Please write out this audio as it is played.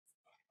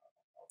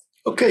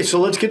Okay, so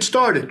let's get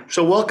started.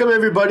 So welcome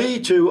everybody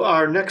to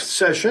our next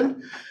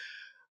session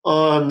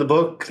on the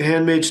book The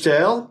Handmaid's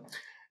Tale,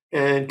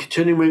 and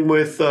continuing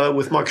with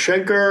Mark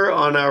Schenker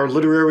on our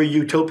literary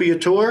Utopia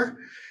tour.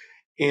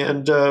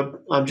 And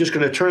I'm just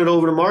going to turn it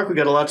over to Mark. We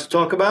got a lot to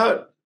talk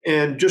about.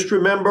 And just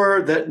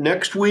remember that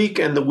next week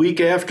and the week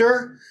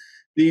after,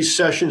 these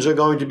sessions are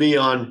going to be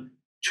on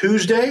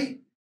Tuesday,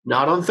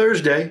 not on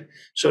Thursday.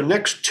 So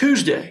next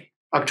Tuesday,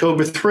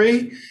 October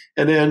 3,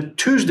 and then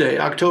Tuesday,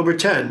 October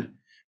 10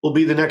 will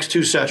be the next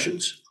two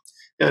sessions.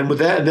 And with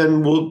that,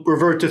 then we'll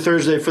revert to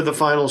Thursday for the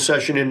final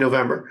session in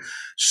November.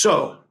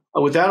 So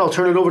with that, I'll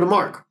turn it over to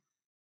Mark.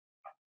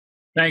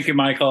 Thank you,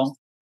 Michael.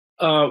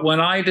 When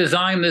I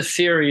designed this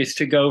series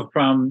to go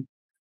from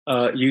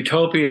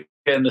Utopia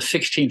in the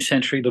 16th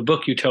century, the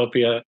book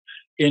Utopia,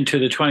 into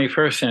the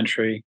 21st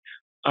century,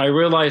 I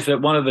realized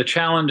that one of the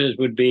challenges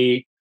would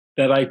be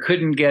that I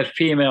couldn't get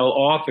female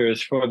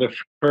authors for the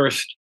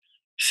first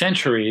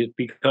centuries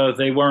because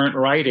they weren't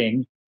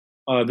writing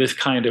this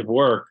kind of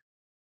work.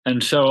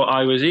 And so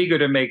I was eager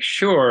to make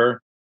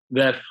sure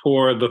that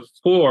for the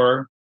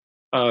four,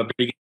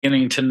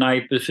 beginning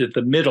tonight, this is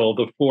the middle,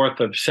 the fourth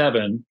of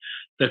seven,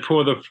 that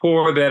for the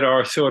four that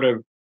are sort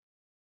of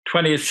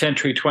 20th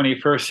century,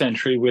 21st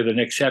century, with an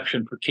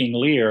exception for King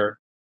Lear,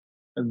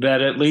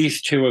 that at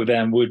least two of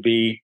them would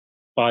be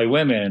by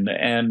women.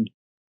 And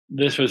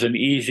this was an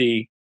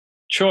easy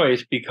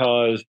choice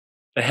because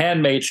The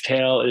Handmaid's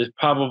Tale is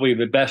probably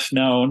the best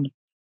known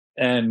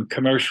and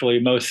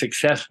commercially most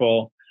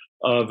successful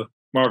of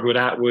Margaret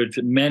Atwood's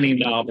many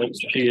novels.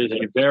 She is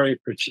a very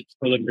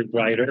prolific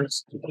writer.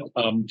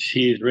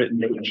 She's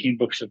written 18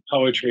 books of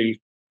poetry,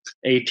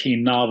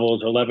 18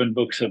 novels, 11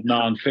 books of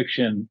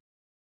nonfiction,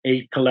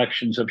 8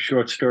 collections of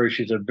short stories.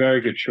 She's a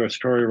very good short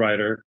story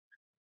writer,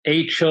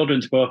 8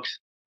 children's books,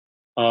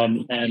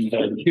 and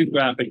 2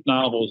 graphic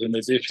novels in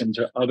addition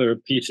to other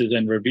pieces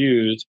and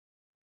reviews.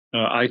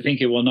 I think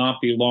it will not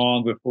be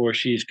long before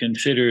she's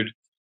considered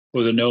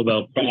for the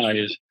Nobel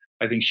Prize.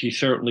 I think she's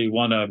certainly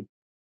one of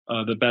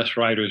the best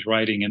writers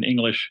writing in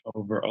English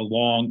over a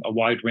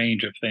wide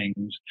range of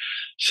things.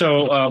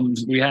 So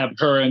we have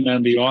her, and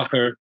then the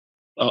author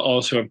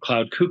also of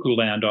Cloud Cuckoo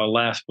Land, our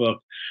last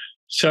book.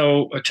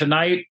 So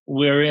tonight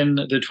we're in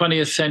the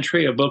 20th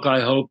century, a book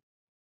I hope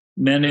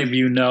many of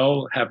you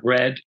know, have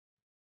read,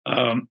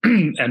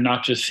 and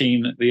not just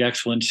seen the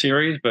excellent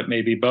series, but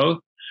maybe both.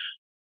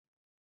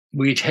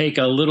 We take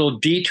a little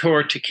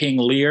detour to King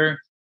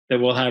Lear that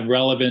will have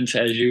relevance,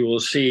 as you will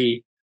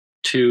see,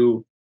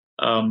 to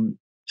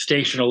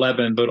Station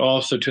 11, but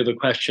also to the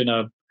question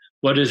of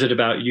what is it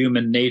about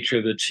human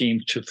nature that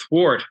seems to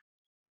thwart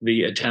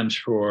the attempts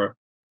for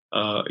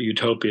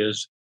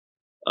utopias.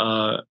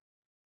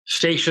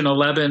 Station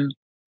 11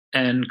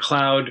 and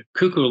Cloud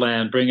Cuckoo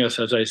Land bring us,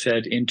 as I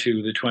said,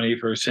 into the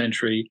 21st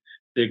century.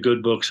 They're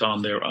good books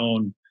on their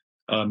own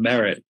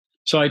merit.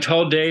 So I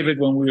told David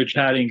when we were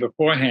chatting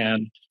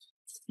beforehand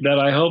that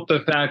I hope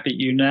the fact that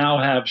you now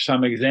have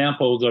some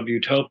examples of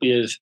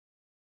utopias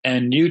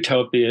and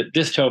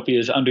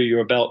dystopias under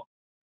your belt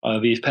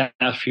these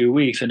past few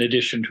weeks, in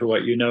addition to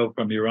what you know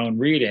from your own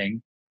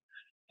reading,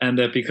 and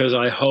that because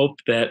I hope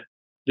that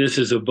this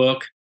is a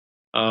book,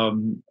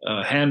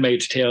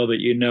 Handmaid's Tale, that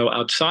you know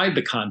outside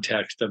the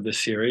context of the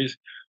series,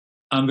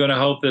 I'm going to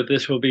hope that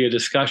this will be a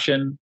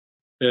discussion.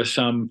 There's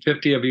some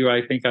 50 of you,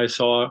 I think I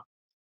saw.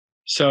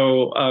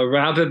 So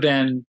rather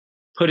than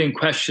putting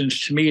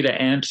questions to me to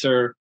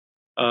answer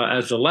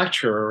as a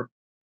lecturer,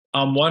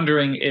 I'm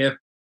wondering if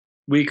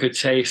we could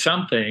say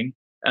something,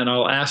 and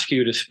I'll ask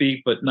you to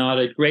speak, but not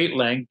at great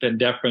length and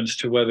deference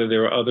to whether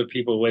there are other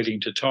people waiting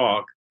to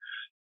talk.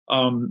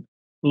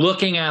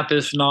 Looking at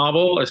this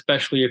novel,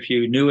 especially if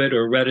you knew it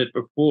or read it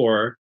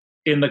before,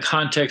 in the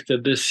context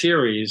of this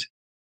series,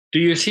 do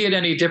you see it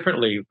any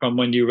differently from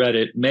when you read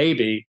it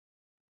maybe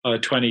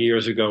 20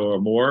 years ago or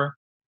more,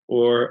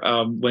 or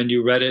when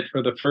you read it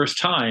for the first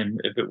time,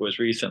 if it was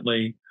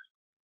recently?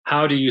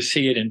 How do you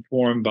see it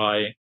informed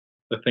by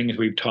the things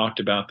we've talked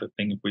about, the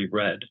things we've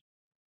read?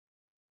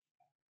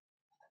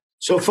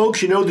 So,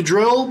 folks, you know the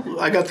drill.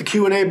 I got the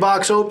Q&A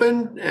box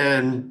open,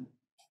 and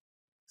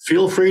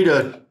feel free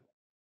to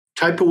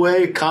type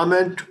away,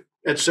 comment,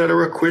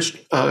 etc. Question,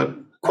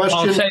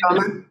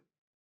 comment.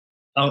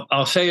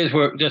 I'll say as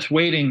we're just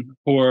waiting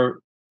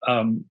for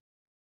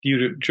you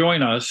to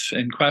join us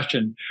in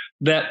question,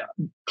 that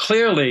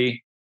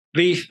clearly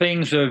these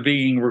things are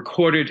being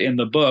reported in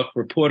the book,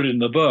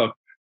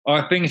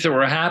 are things that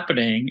were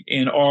happening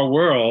in our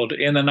world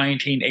in the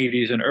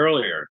 1980s and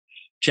earlier.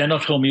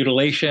 Genital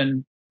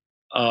mutilation,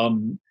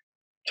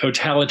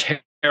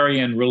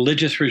 totalitarian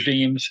religious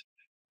regimes,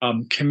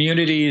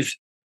 communities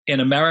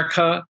in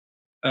America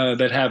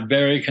that have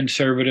very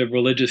conservative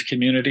religious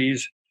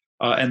communities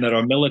and that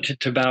are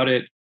militant about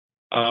it,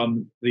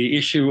 the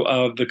issue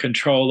of the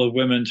control of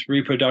women's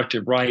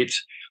reproductive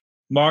rights.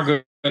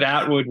 Margaret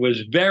Atwood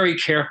was very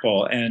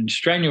careful and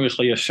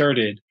strenuously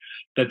asserted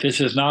that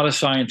this is not a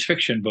science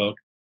fiction book.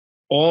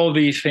 All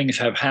these things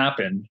have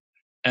happened,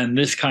 and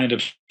this kind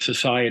of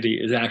society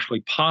is actually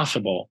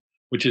possible,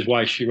 which is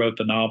why she wrote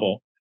the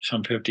novel.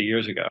 some 50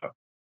 years ago.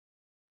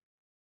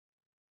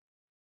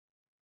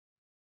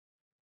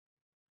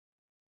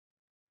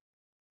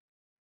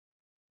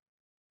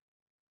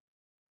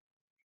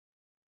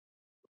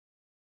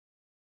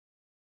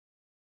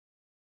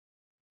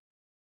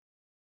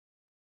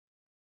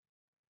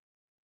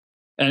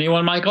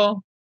 Anyone,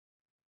 Michael?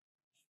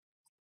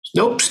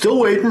 Nope, still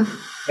waiting.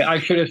 I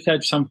should have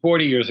said some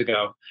 40 years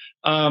ago.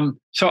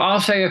 So I'll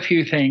say a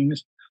few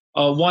things.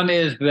 One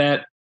is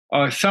that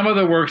some of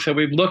the works that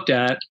we've looked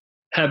at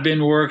have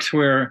been works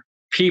where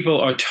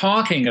people are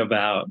talking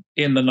about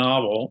in the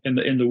novel, in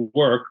the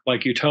work,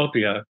 like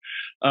Utopia.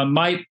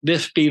 Might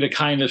this be the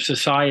kind of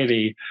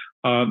society?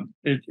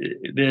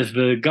 There's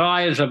the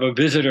guise of a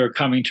visitor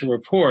coming to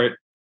report,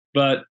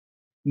 but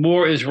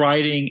Moore is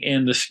writing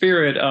in the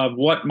spirit of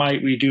what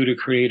might we do to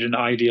create an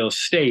ideal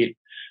state.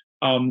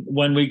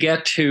 When we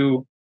get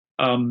to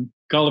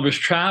Gulliver's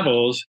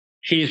Travels,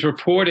 he's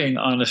reporting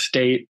on a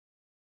state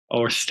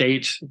or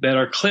states that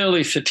are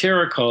clearly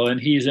satirical, and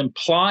he's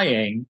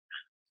implying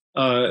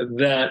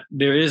that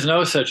there is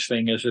no such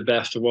thing as the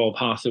best of all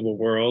possible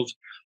worlds,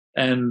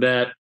 and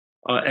that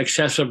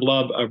excessive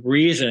love of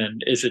reason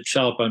is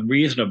itself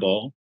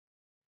unreasonable.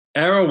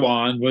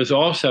 Erewhon was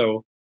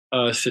also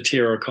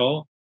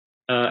satirical,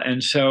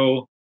 and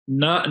so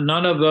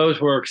none of those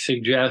works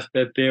suggest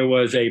that there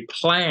was a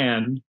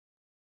plan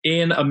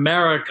in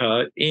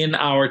America in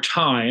our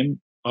time,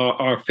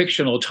 our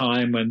fictional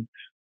time when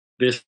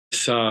this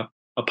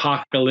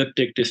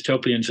apocalyptic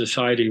dystopian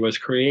society was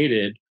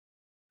created,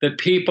 that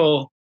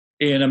people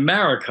in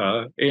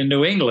America, in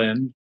New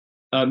England,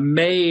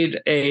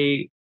 made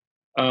a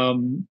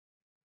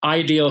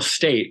ideal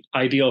state,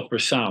 ideal for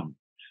some.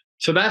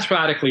 So that's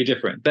radically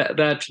different.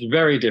 That's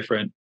very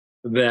different.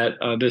 That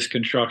this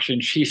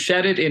construction. She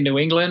said it in New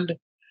England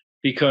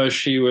because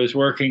she was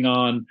working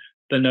on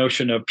the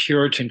notion of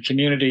Puritan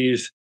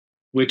communities,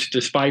 which,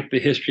 despite the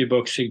history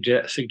books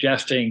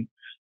suggesting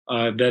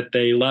that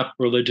they left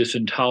religious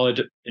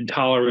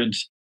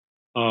intolerance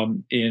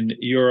in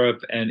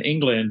Europe and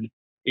England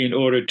in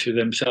order to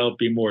themselves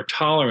be more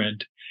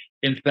tolerant,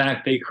 in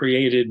fact, they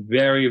created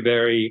very,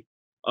 very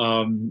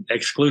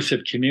exclusive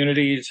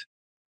communities.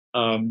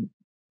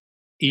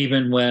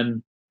 Even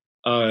when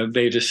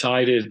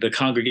the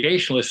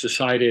Congregationalists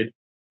decided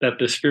that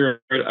the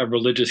spirit of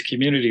religious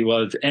community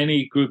was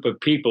any group of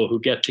people who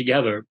get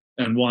together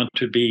and want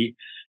to be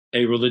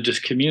a religious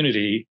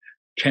community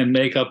can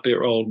make up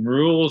their own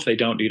rules. They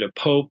don't need a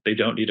pope. They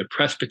don't need a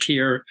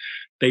presbyter.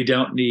 They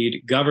don't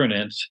need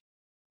governance.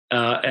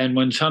 And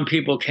when some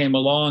people came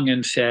along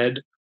and said,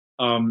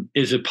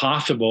 is it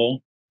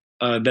possible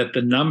that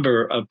the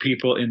number of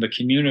people in the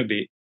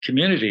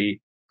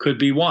community could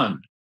be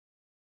one?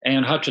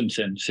 Anne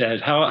Hutchinson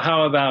said,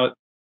 how about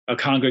a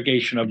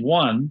congregation of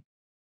one?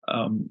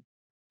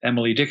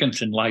 Emily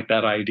Dickinson liked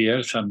that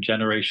idea some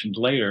generations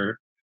later.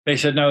 They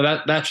said, no,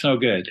 that's no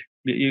good.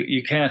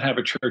 You can't have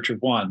a church of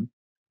one.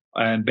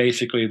 And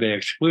basically they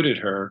excluded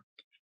her.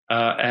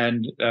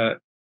 And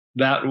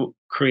that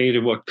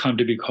created what come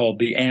to be called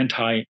the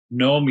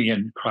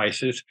antinomian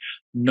crisis.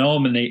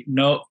 Nome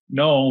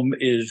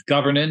is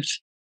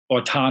governance.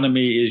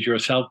 Autonomy is your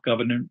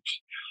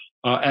self-governance.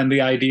 And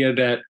the idea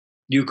that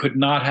you could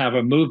not have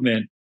a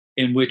movement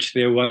in which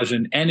there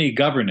wasn't any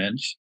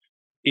governance.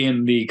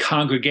 In the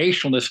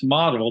Congregationalist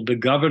model, the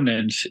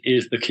governance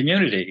is the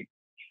community.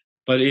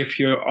 But if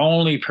you're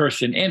only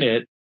person in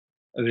it,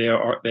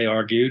 they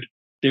argued,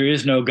 there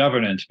is no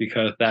governance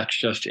because that's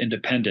just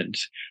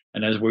independence.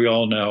 And as we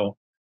all know,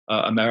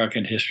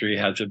 American history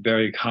has a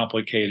very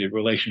complicated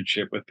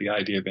relationship with the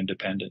idea of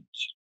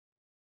independence.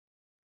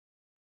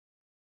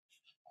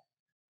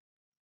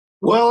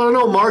 Well, I don't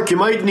know, Mark. You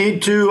might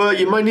need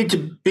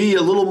to be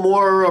a little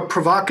more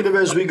provocative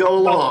as we go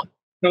along.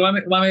 So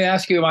let me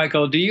ask you,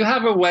 Michael. Do you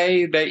have a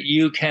way that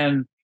you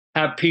can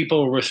have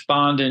people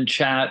respond in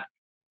chat,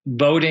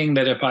 voting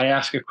that if I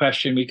ask a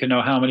question, we can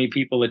know how many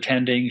people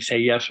attending say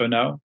yes or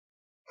no?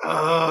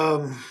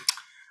 I'm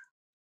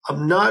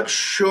not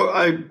sure.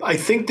 I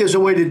think there's a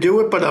way to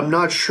do it, but I'm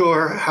not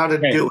sure how to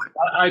do it.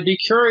 I'd be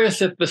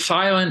curious if the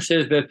silence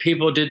is that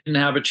people didn't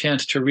have a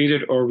chance to read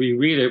it or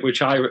reread it,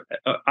 which I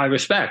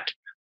respect.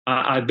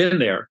 I've been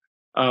there.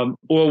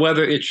 Or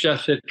whether it's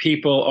just that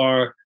people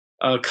are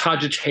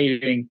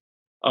cogitating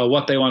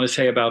what they want to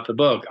say about the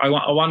book. I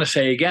want to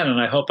say again, and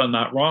I hope I'm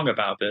not wrong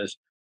about this,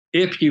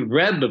 if you've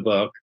read the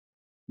book,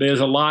 there's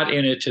a lot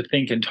in it to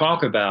think and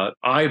talk about,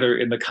 either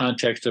in the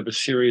context of a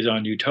series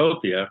on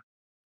Utopia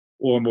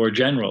or more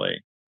generally.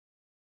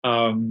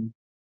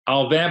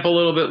 I'll vamp a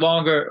little bit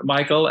longer,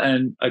 Michael,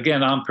 and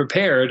again, I'm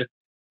prepared,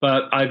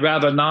 but I'd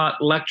rather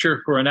not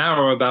lecture for an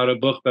hour about a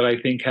book that I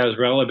think has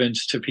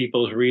relevance to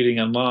people's reading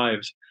and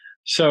lives.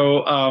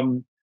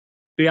 So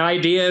the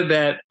idea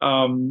that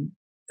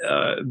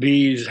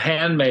these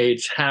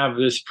handmaids have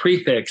this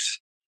prefix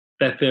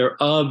that they're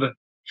of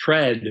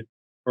Fred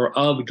or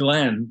of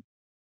Glenn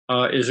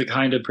is a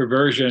kind of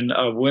perversion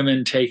of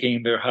women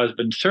taking their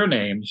husband's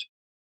surnames,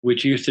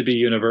 which used to be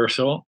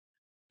universal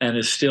and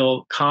is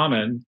still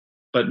common,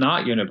 but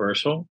not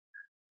universal.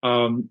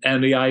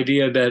 And the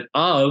idea that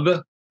of,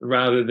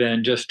 rather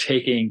than just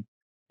taking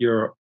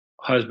your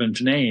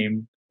husband's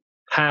name,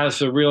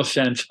 has a real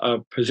sense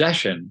of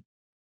possession,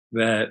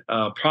 that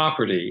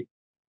property,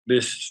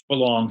 this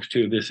belongs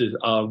to, this is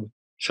of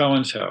so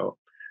and so.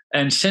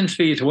 And since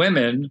these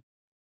women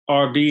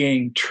are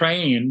being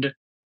trained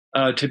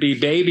to be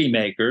baby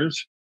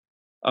makers,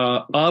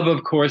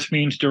 of course,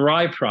 means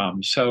derived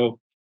from. So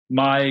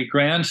my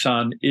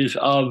grandson is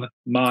of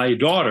my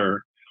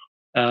daughter.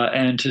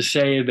 And to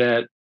say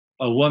that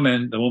a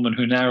woman, the woman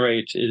who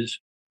narrates, is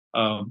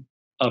of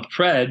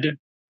Fred,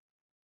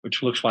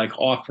 which looks like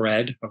off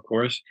red, of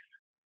course,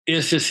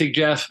 is to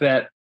suggest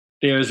that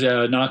there's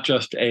not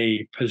just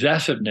a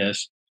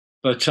possessiveness,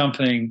 but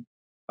something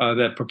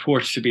that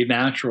purports to be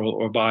natural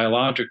or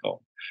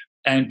biological.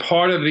 And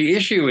part of the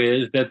issue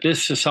is that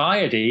this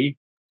society,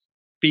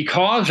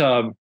 because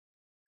of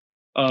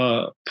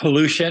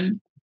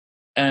pollution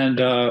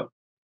and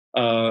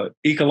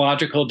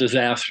ecological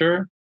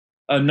disaster,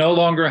 no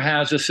longer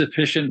has a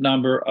sufficient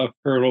number of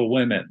fertile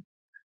women.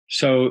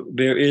 So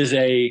there is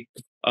a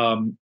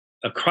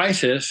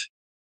crisis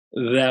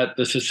that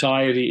the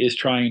society is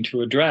trying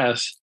to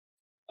address.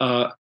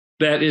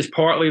 That is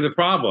partly the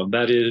problem.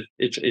 That is,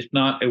 it's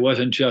not. It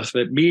wasn't just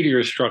that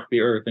meteors struck the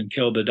Earth and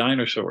killed the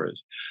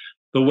dinosaurs.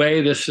 The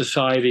way the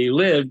society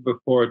lived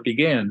before it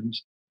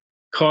begins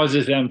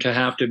causes them to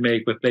have to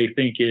make what they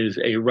think is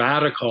a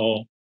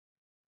radical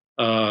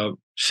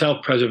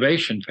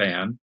self-preservation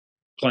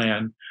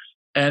plan,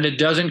 and it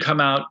doesn't come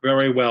out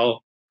very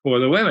well for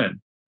the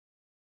women.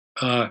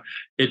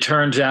 It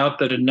turns out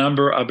that a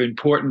number of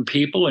important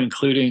people,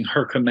 including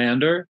her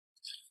commander,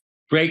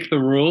 break the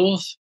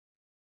rules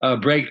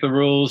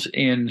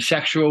in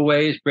sexual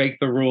ways, break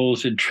the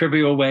rules in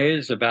trivial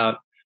ways about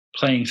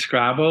playing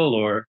Scrabble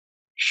or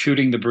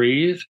shooting the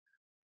breeze.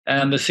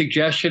 And the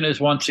suggestion is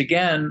once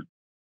again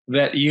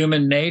that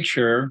human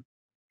nature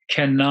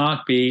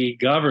cannot be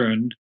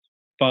governed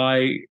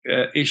by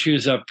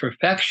issues of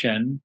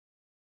perfection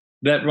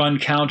that run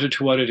counter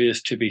to what it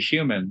is to be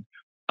human.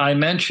 I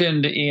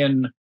mentioned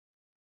in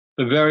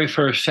the very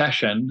first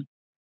session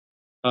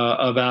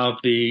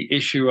about the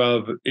issue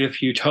of,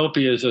 if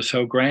utopias are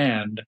so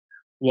grand,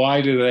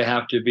 why do they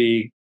have to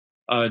be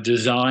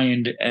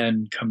designed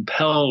and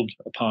compelled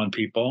upon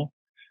people?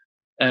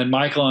 And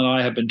Michael and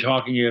I have been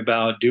talking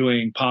about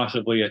doing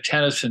possibly a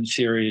Tennyson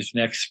series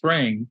next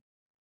spring.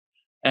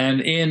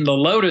 And in The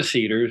Lotus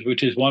Eaters,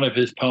 which is one of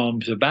his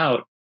poems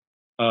about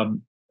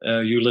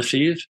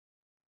Ulysses,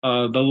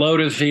 the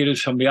Lotus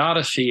Eaters from the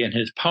Odyssey in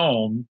his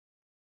poem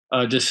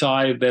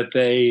decide that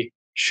they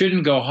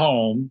shouldn't go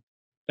home.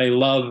 They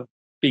love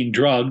being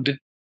drugged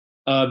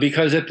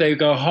because if they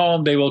go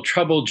home, they will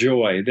trouble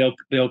joy.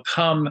 They'll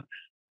come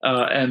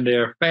and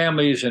their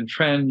families and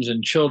friends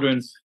and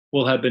children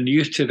will have been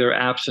used to their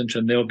absence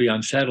and they'll be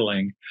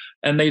unsettling.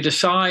 And they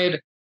decide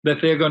that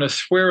they're going to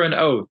swear an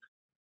oath.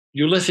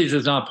 Ulysses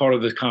is not part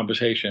of this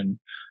conversation.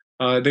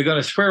 They're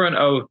going to swear an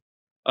oath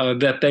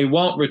that they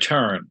won't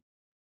return.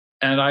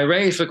 And I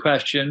raise the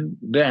question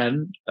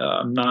then,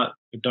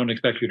 don't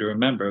expect you to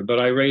remember, but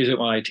I raise it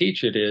when I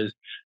teach it, is,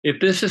 if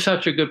this is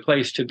such a good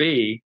place to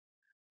be,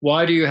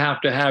 why do you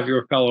have to have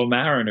your fellow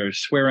mariners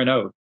swear an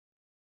oath?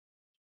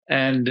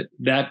 And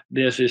that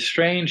there's this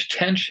strange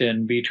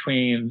tension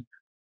between,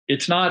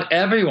 it's not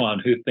everyone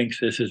who thinks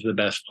this is the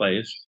best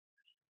place.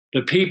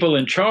 The people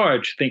in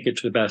charge think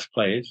it's the best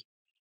place,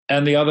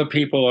 and the other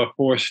people are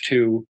forced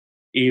to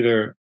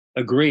either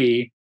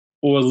agree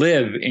or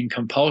live in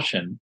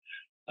compulsion.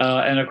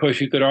 And of course,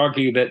 you could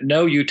argue that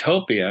no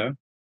utopia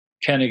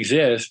can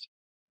exist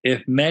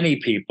if many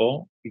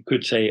people, you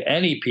could say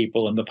any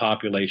people in the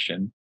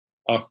population,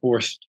 are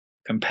forced,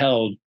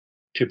 compelled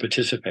to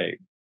participate.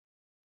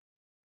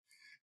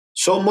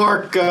 So,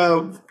 Mark,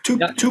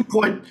 two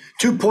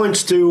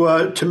points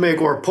to make,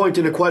 or a point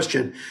in a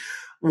question.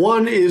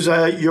 One is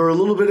you're a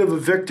little bit of a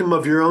victim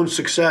of your own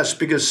success,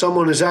 because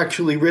someone has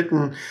actually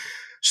written,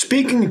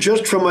 speaking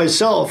just for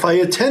myself, I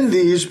attend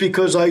these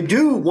because I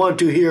do want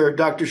to hear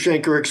Dr.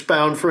 Schenker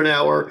expound for an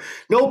hour.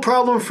 No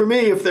problem for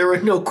me if there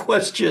are no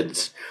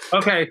questions.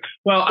 Okay.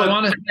 Well, I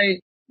want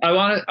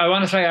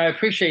to say I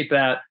appreciate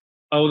that.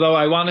 Although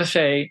I want to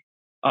say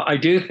I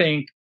do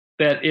think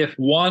that if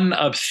one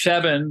of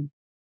 7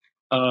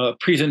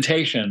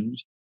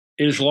 presentations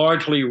is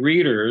largely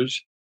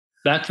readers,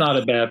 that's not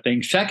a bad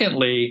thing.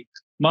 Secondly,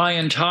 my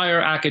entire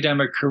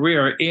academic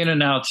career in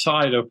and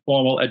outside of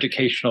formal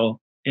educational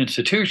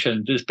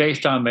institutions is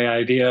based on the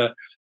idea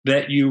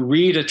that you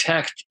read a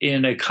text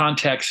in a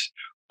context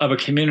of a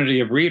community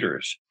of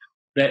readers,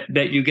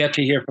 that you get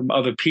to hear from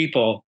other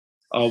people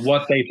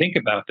what they think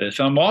about this.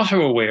 I'm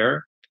also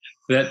aware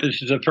that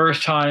this is the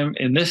first time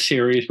in this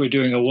series we're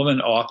doing a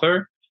woman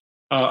author.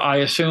 I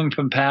assume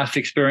from past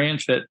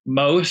experience that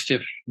most,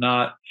 if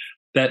not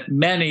that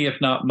many, if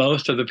not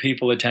most of the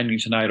people attending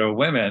tonight are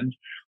women,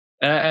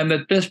 and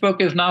that this book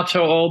is not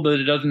so old that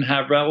it doesn't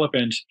have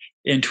relevance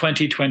in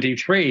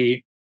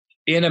 2023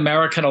 in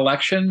American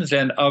elections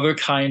and other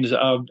kinds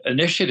of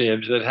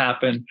initiatives that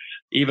happen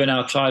even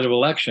outside of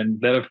elections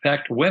that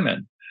affect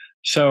women.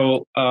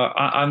 So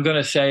I'm going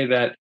to say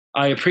that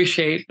I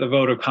appreciate the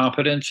vote of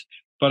confidence,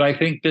 but I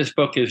think this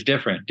book is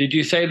different. Did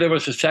you say there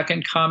was a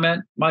second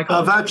comment, Michael?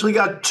 I've actually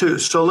got two.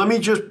 So let me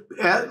just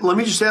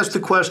ask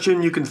the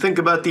question. You can think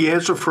about the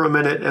answer for a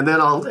minute, and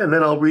then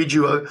I'll read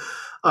you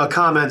a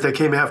comment that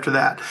came after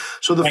that.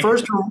 So the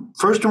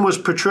first one was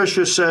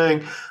Patricia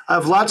saying, "I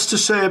have lots to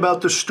say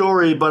about the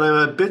story, but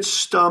I'm a bit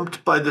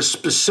stumped by the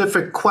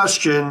specific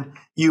question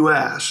you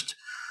asked."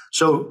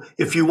 So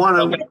if you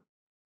want to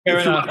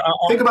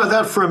think about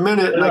that for a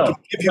minute, and I can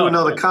give you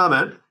another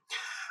comment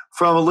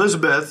from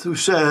Elizabeth, who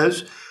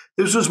says,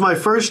 "This was my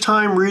first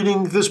time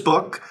reading this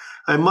book.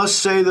 I must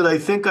say that I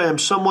think I am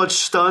somewhat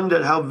stunned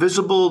at how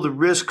visible the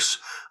risks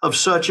of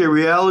such a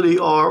reality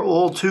are,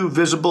 all too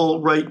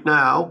visible right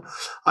now.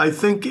 I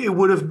think it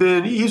would have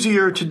been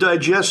easier to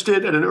digest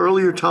it at an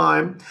earlier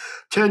time,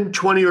 10,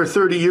 20, or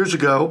 30 years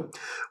ago,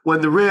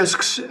 when the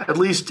risks, at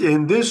least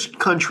in this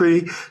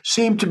country,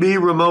 seemed to be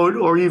remote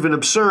or even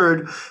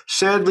absurd.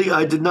 Sadly,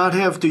 I did not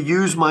have to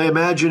use my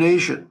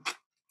imagination."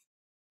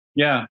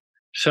 Yeah.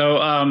 So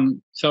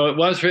it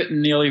was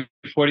written nearly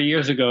 40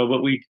 years ago,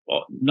 but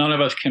none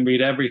of us can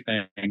read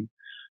everything.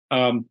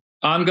 I'm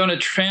going to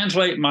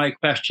translate my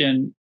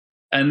question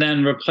and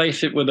then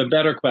replace it with a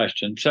better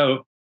question.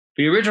 So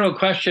the original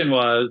question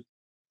was,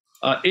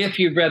 if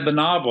you've read the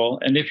novel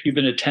and if you've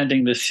been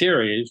attending this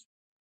series,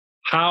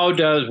 how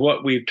does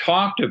what we've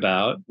talked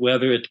about,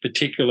 whether it's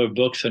particular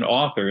books and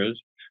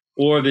authors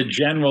or the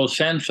general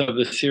sense of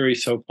the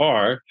series so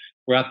far,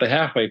 we're at the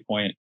halfway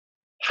point,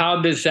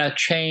 how does that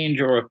change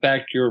or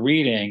affect your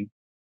reading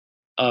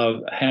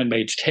of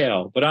Handmaid's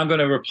Tale? But I'm going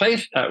to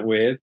replace that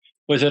with,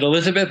 was it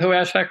Elizabeth who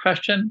asked that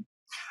question?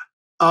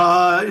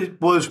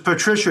 It was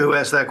Patricia who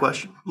asked that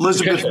question.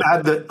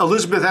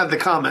 Elizabeth had the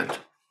comment.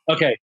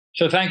 Okay,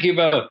 so thank you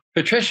both.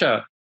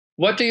 Patricia,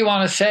 what do you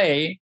want to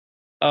say?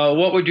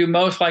 What would you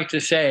most like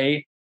to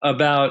say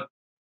about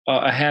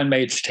A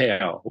Handmaid's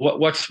Tale?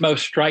 What's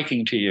most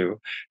striking to you?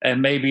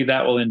 And maybe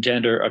that will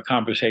engender a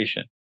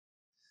conversation.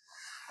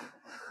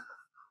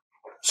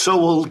 So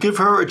we'll give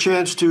her a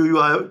chance to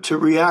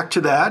react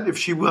to that if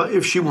she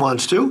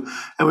wants to.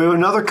 And we have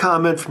another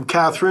comment from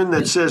Catherine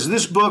that says,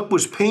 "This book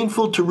was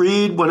painful to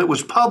read when it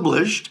was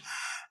published,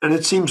 and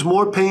it seems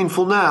more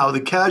painful now.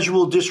 The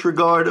casual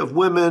disregard of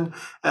women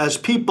as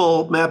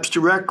people maps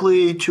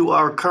directly to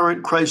our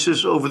current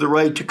crisis over the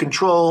right to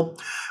control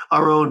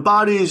our own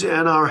bodies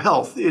and our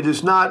health. It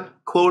is not,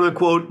 quote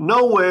unquote,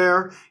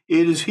 nowhere,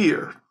 it is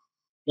here."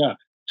 Yeah.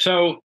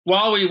 So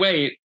while we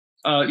wait,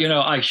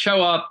 I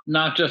show up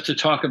not just to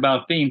talk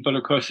about themes, but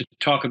of course to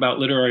talk about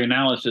literary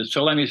analysis.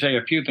 So let me say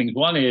a few things.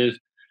 One is,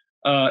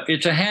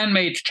 it's a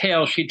handmaid's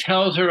tale. She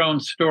tells her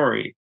own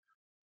story.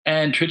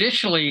 And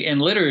traditionally in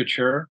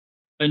literature,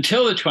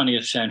 until the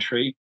 20th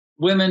century,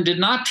 women did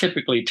not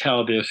typically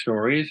tell their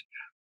stories.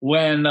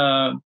 When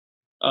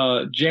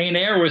Jane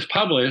Eyre was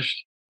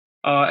published,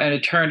 and it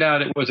turned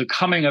out it was a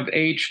coming of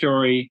age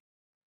story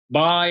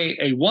by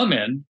a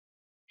woman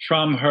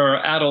from her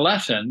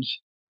adolescence,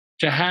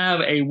 to have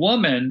a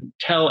woman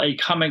tell a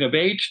coming of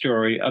age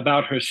story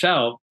about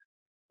herself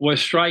was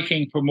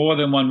striking for more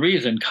than one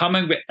reason.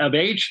 Coming of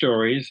age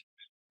stories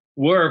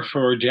were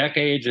for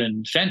decades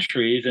and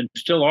centuries, and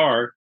still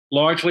are,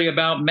 largely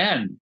about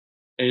men.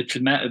 It's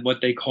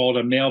what they called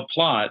a male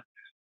plot.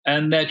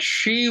 And that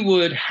she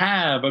would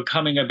have a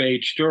coming of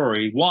age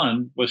story,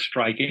 one, was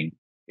striking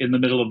in the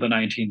middle of the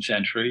 19th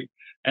century,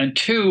 and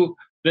two,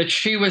 that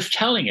she was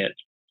telling it.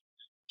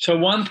 So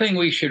one thing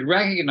we should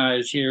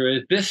recognize here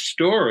is this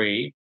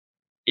story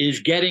is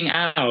getting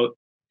out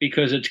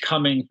because it's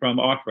coming from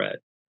Offred.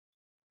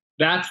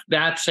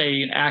 That's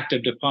an act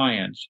of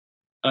defiance.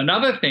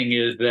 Another thing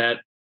is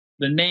that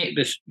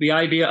the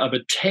idea of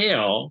a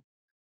tale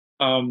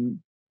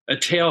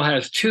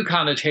has two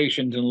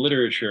connotations in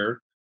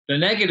literature. The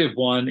negative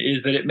one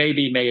is that it may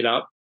be made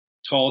up,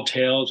 tall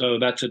tales. Oh,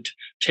 that's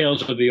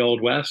tales of the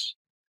Old West.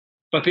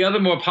 But the other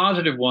more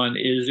positive one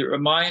is it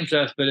reminds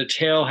us that a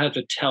tale has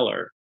a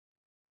teller.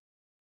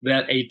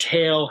 That a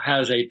tale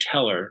has a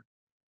teller,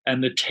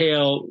 and the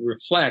tale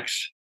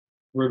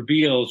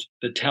reveals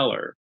the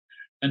teller.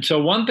 And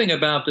so one thing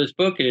about this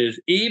book is,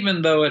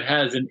 even though it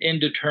has an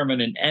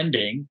indeterminate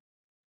ending,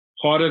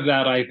 part of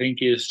that, I think,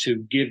 is to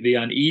give the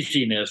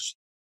uneasiness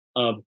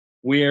of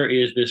where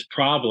is this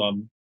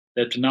problem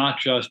that's not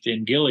just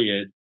in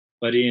Gilead,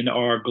 but in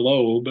our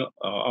globe,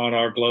 on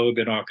our globe,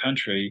 in our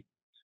country.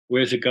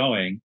 Where's it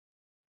going?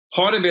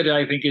 Part of it,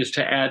 I think, is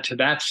to add to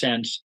that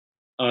sense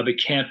of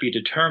it can't be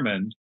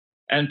determined.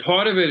 And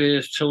part of it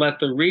is to let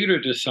the reader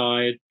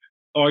decide,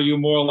 are you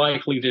more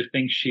likely to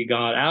think she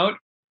got out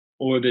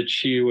or that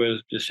she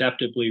was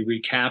deceptively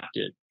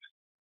recaptured?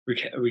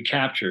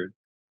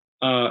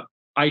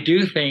 I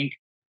do think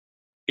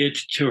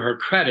it's to her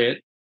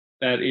credit,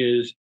 that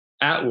is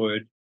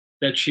Atwood,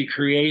 that she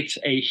creates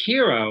a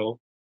hero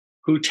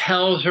who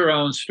tells her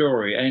own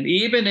story. And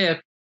even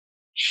if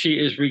she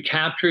is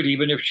recaptured,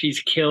 even if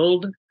she's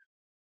killed,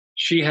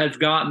 she has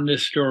gotten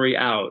this story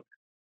out.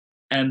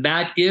 And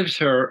that gives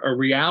her a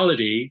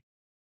reality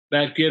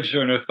that gives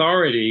her an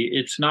authority.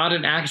 It's not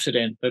an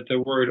accident that the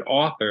word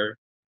author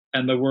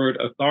and the word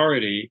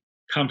authority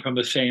come from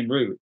the same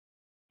root.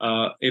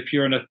 If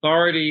you're an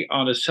authority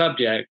on a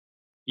subject,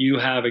 you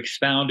have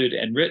expounded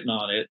and written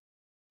on it,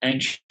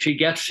 and she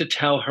gets to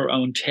tell her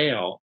own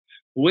tale,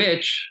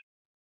 which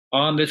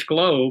on this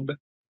globe,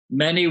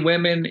 many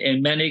women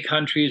in many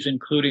countries,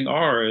 including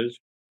ours,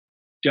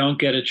 don't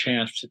get a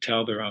chance to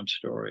tell their own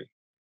story.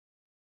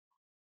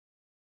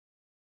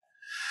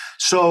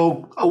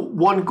 So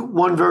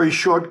one very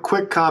short,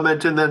 quick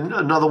comment, and then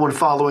another one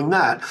following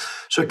that.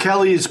 So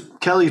Kelly's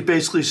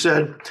basically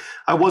said,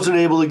 I wasn't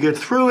able to get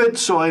through it,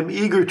 so I'm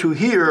eager to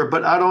hear,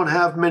 but I don't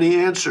have many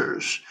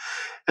answers.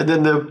 And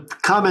then the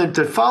comment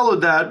that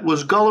followed that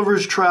was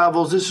Gulliver's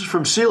Travels. This is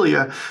from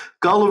Celia.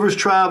 Gulliver's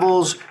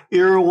Travels,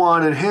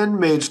 Erewhon, and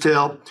Handmaid's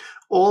Tale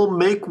all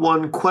make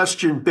one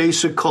question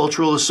basic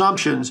cultural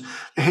assumptions.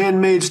 The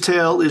Handmaid's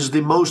Tale is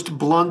the most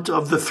blunt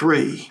of the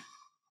three.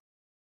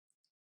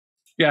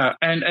 Yeah,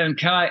 and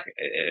can I,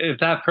 if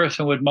that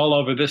person would mull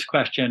over this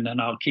question, and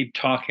I'll keep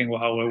talking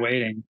while we're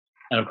waiting,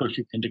 and of course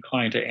you can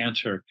decline to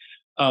answer.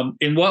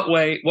 In what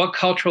way, what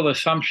cultural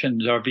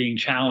assumptions are being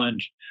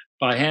challenged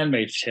by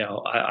Handmaid's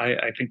Tale?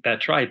 I think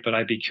that's right, but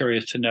I'd be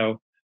curious to know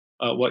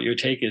what your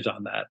take is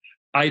on that.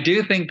 I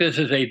do think this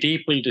is a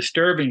deeply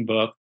disturbing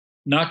book,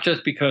 not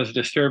just because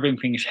disturbing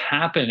things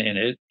happen in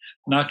it,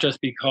 not just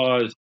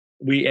because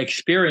we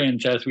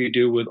experience, as we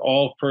do with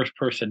all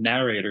first-person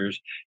narrators,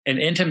 an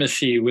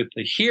intimacy with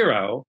the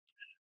hero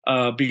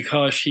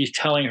because she's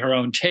telling her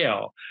own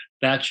tale.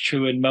 That's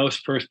true in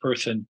most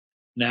first-person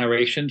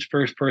narrations.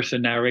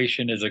 First-person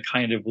narration is a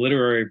kind of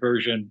literary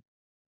version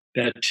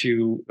that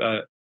to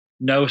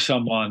know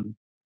someone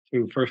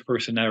through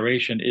first-person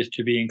narration is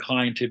to be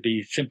inclined to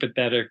be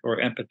sympathetic or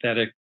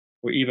empathetic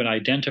or even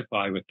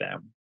identify with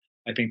them.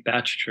 I think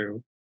that's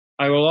true.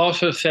 I will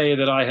also say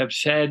that I have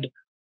said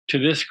to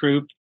this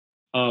group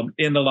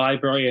in the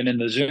library and in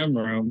the Zoom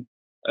room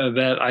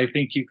that I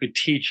think you could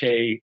teach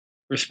a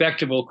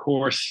respectable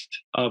course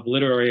of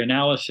literary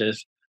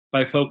analysis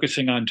by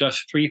focusing on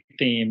just three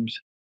themes: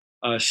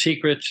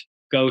 secrets,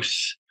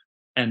 ghosts,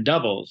 and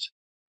doubles.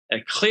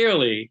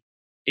 Clearly,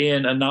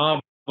 in a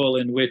novel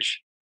in which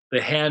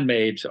the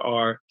handmaids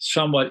are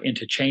somewhat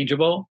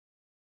interchangeable,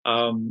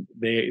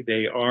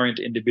 they aren't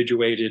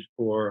individuated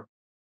for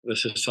the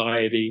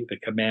society, the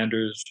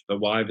commanders, the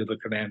wives of the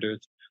commanders.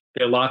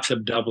 There are lots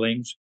of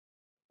doublings.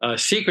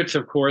 Secrets,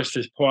 of course,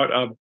 is part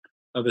of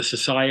the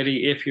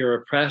society. If you're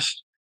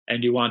oppressed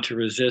and you want to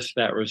resist,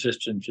 that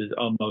resistance is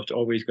almost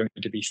always going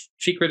to be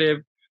secretive.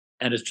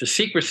 And it's the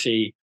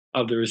secrecy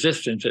of the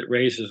resistance that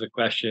raises the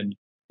question,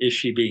 is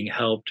she being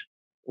helped,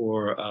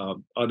 or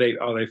are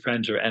they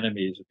friends or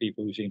enemies of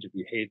people who seem to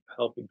be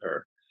helping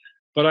her?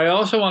 But I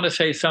also want to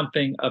say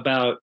something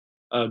about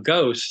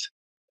ghosts.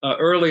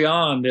 Early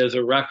on, there's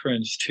a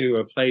reference to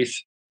a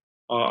place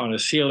on a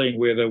ceiling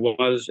where there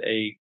was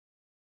a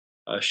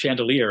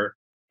chandelier,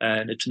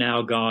 and it's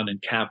now gone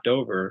and capped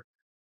over.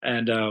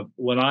 And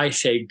when I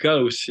say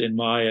ghosts in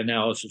my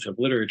analysis of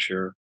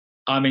literature,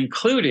 I'm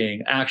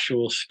including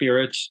actual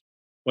spirits,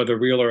 whether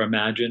real or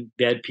imagined,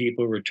 dead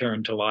people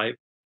returned to life.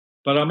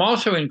 But I'm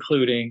also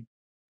including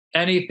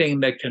anything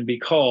that can be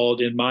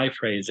called, in my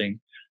phrasing,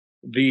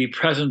 the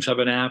presence of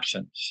an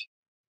absence.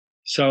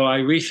 So I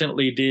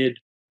recently did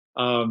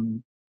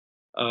So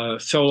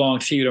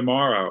Long, See You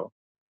Tomorrow.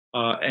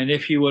 And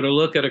if you were to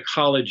look at a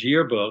college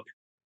yearbook,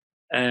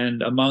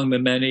 and among the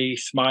many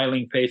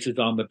smiling faces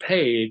on the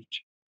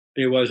page,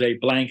 there was a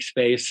blank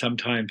space.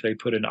 Sometimes they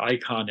put an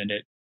icon in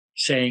it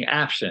saying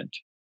absent,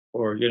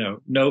 or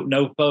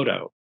no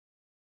photo.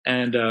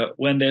 And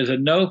when there's a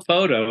no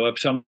photo of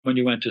someone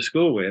you went to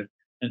school with,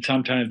 and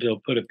sometimes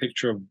they'll put a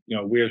picture of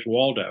where's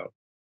Waldo.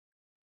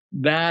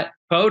 That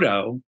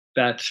photo,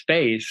 that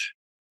space,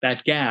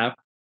 that gap,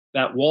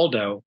 that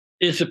Waldo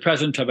is the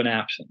presence of an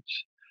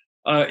absence.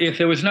 If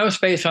there was no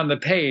space on the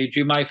page,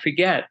 you might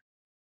forget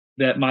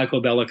that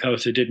Michael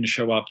Bellicosa didn't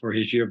show up for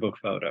his yearbook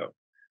photo.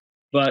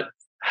 But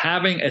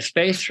having a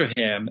space for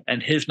him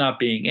and his not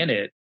being in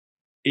it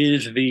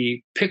is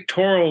the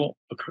pictorial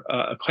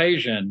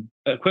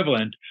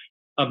equivalent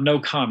of no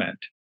comment.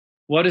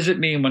 What does it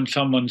mean when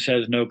someone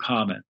says no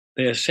comment?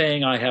 They're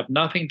saying, I have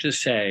nothing to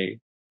say,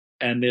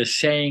 and they're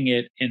saying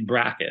it in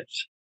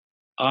brackets.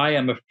 I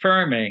am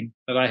affirming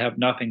that I have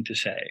nothing to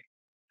say.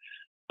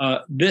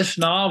 This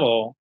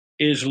novel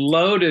is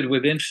loaded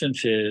with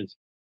instances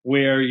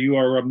where you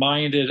are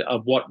reminded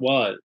of what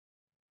was,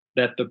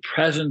 that the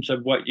presence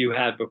of what you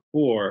had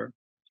before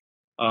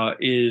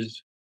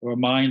is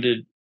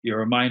you're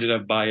reminded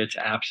of by its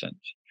absence.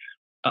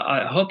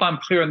 I hope I'm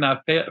clear in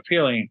that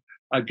feeling.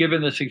 I've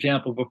given this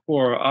example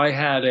before. I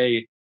had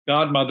a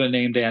godmother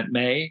named Aunt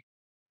May.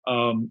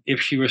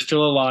 If she were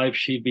still alive,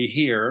 she'd be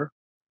here.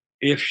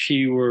 If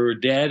she were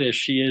dead, as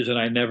she is, and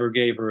I never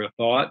gave her a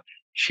thought,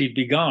 she'd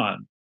be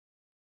gone.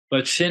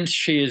 But since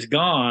she is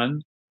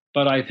gone,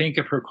 but I think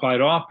of her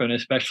quite often,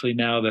 especially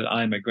now that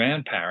I'm a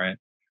grandparent,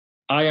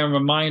 I am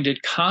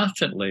reminded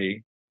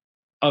constantly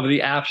of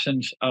the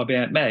absence of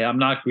Aunt May. I'm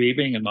not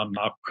grieving and I'm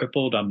not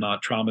crippled. I'm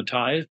not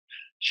traumatized.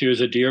 She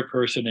was a dear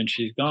person and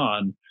she's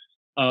gone.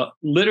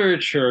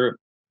 Literature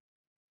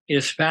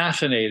is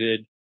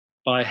fascinated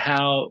by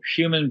how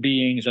human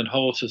beings and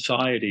whole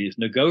societies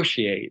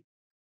negotiate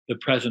the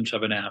presence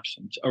of an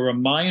absence, a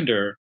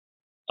reminder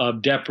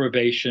of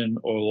deprivation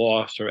or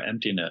loss or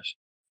emptiness.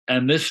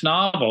 And this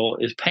novel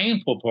is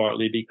painful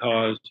partly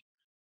because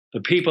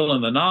the people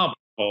in the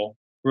novel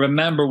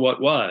remember what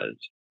was.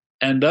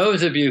 And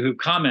those of you who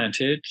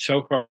commented,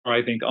 so far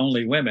I think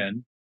only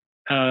women,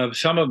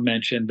 some have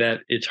mentioned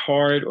that it's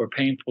hard or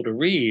painful to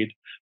read.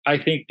 I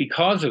think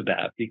because of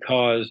that,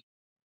 because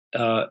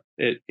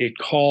it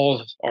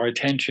calls our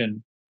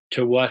attention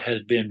to what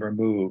has been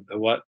removed,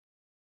 what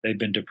they've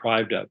been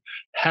deprived of.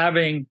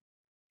 Having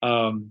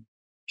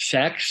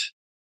sex,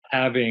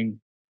 having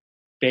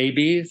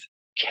babies,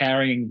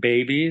 carrying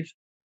babies,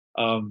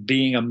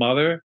 being a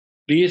mother,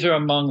 these are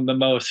among the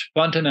most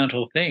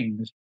fundamental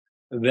things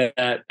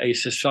that a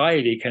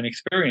society can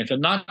experience.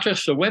 And not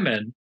just the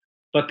women,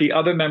 but the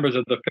other members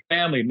of the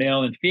family,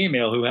 male and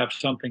female, who have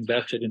something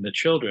vested in the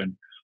children.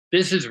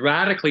 This is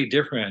radically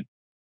different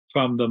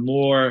from the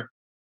more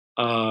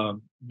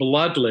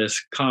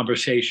bloodless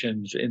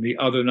conversations in the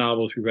other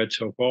novels we read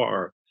so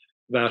far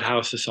about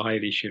how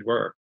society should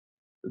work.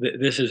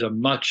 This is a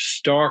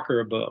much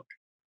starker book.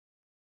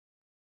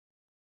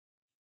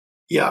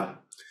 Yeah.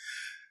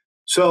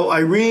 So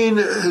Irene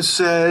has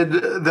said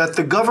that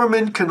the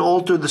government can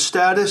alter the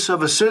status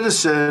of a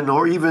citizen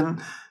or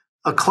even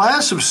a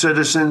class of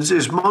citizens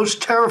is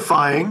most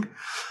terrifying.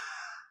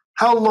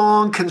 How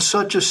long can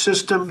such a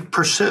system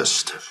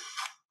persist?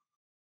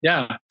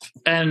 Yeah.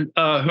 And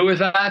who is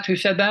that who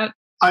said that?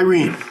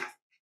 Irene.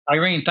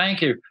 Irene,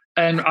 thank you.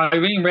 And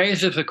Irene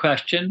raises a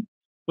question,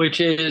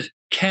 which is,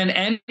 can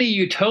any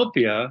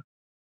utopia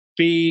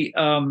be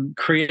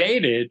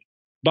created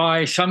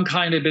by some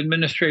kind of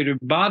administrative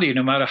body,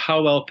 no matter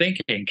how well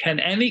thinking? Can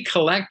any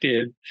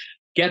collective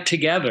get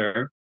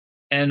together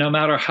and no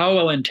matter how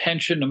well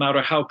intentioned, no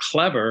matter how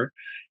clever,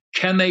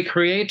 can they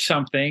create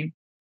something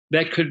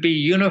that could be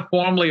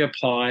uniformly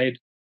applied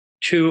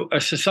to a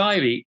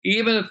society,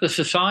 even if the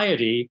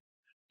society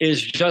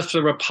is just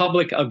the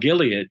Republic of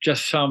Gilead,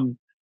 just some,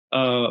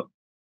 who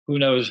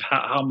knows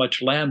how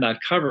much land that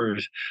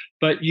covers.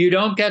 But you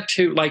don't get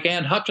to, like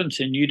Anne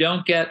Hutchinson, you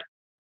don't get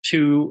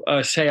to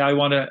say, I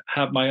want to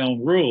have my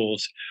own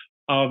rules.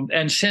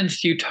 And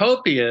since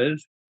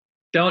utopias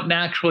don't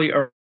naturally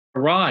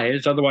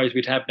arise, otherwise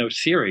we'd have no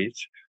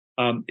series,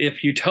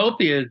 if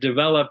utopias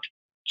developed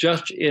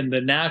just in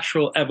the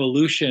natural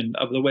evolution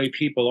of the way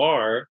people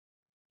are,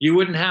 you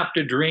wouldn't have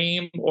to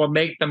dream or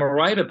make them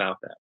write about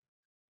that.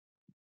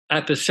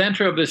 At the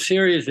center of the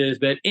series is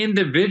that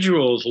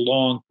individuals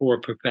long for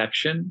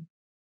perfection,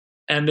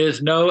 and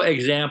there's no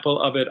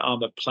example of it on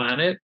the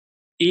planet.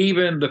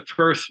 Even the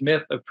first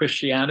myth of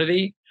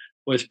Christianity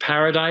was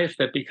paradise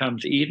that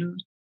becomes Eden.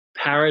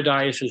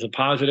 Paradise is a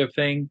positive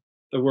thing.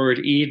 The word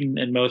Eden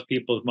in most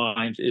people's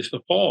minds is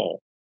the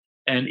fall.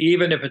 And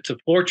even if it's a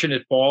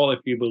fortunate fall, if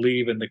you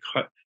believe in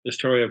the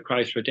story of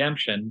Christ's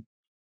redemption,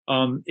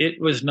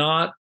 it was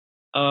not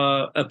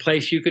a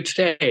place you could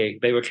stay.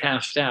 They were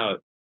cast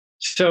out.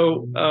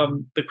 So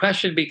the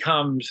question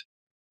becomes,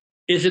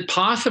 is it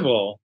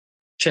possible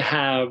to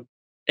have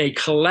a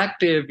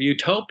collective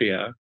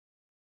utopia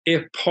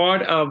if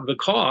part of the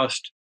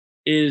cost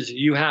is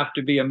you have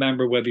to be a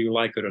member whether you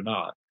like it or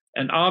not?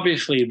 And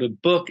obviously the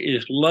book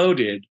is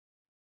loaded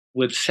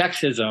with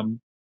sexism,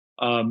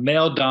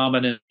 male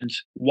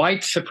dominance,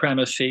 white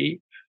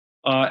supremacy,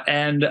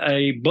 and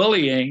a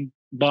bullying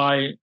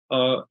by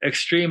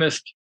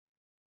extremist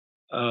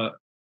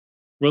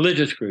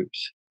religious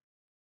groups.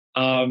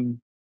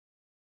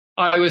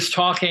 I was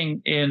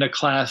talking in a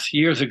class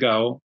years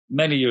ago,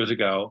 many years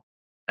ago,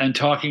 and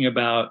talking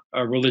about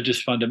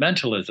religious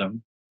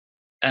fundamentalism.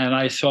 And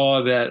I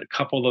saw that a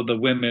couple of the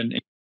women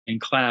in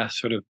class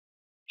sort of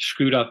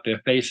screwed up their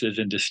faces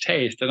in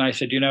distaste. And I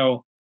said,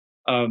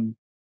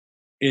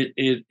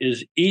 it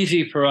is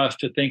easy for us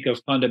to think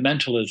of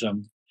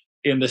fundamentalism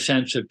in the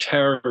sense of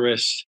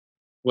terrorists,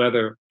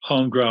 whether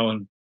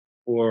homegrown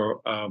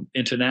or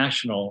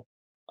international,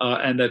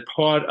 and that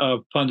part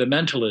of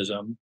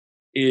fundamentalism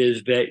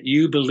is that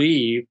you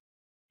believe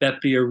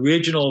that the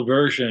original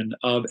version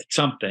of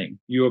something,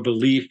 your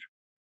belief,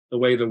 the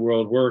way the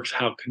world works,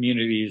 how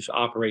communities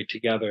operate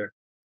together,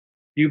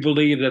 you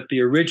believe that the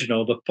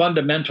original, the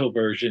fundamental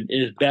version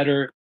is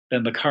better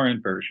than the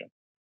current version.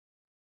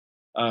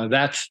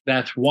 That's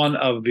one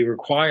of the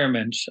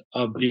requirements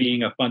of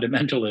being a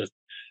fundamentalist.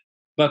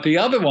 But the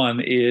other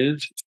one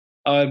is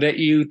that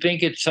you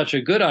think it's such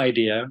a good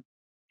idea,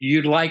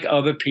 you'd like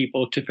other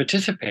people to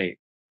participate.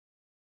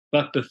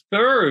 But the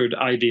third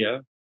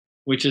idea,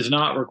 which is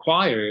not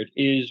required,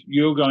 is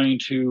you're going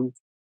to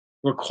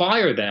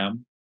require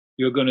them,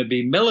 you're going to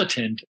be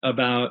militant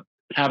about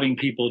having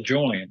people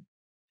join.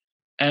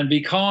 And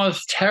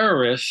because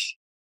terrorists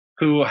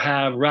who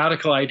have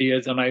radical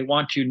ideas, and I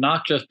want you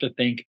not just to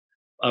think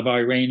of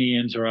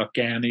Iranians or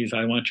Afghanis,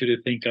 I want you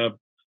to think of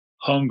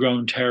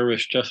homegrown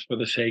terrorists just for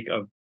the sake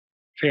of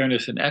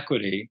fairness and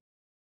equity.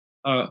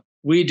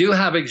 We do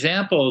have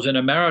examples in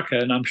America,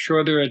 and I'm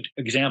sure there are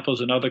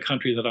examples in other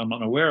countries that I'm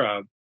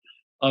unaware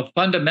of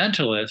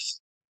fundamentalists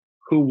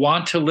who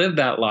want to live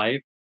that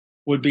life,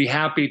 would be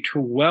happy to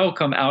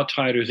welcome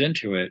outsiders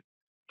into it,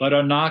 but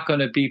are not going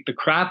to beat the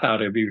crap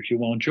out of you if you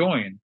won't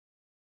join.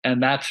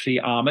 And that's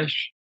the Amish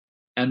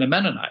and the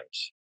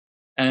Mennonites.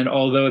 And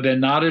although they're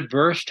not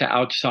adverse to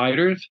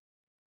outsiders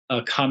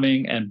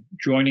coming and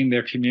joining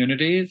their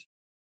communities,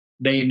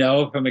 they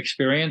know from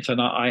experience,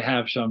 and I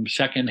have some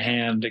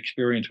secondhand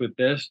experience with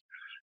this,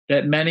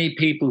 that many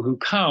people who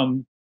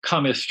come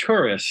as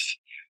tourists.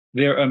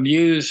 They're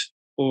amused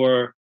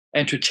or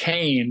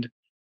entertained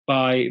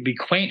by the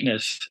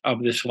quaintness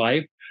of this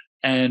life.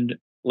 And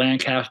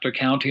Lancaster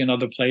County and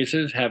other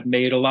places have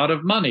made a lot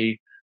of money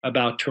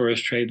about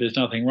tourist trade. There's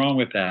nothing wrong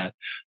with that.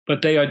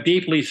 But they are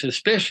deeply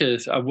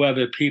suspicious of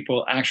whether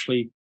people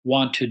actually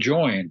want to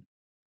join.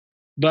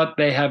 But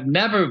they have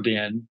never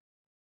been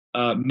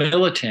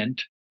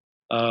militant,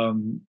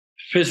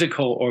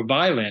 physical, or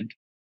violent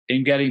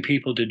in getting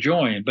people to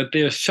join. But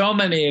there's so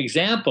many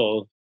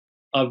examples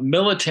of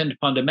militant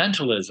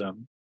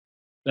fundamentalism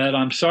that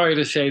I'm sorry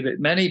to say that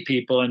many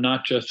people, and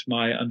not just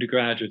my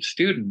undergraduate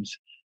students,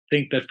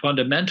 think that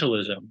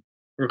fundamentalism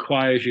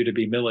requires you to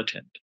be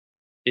militant.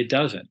 It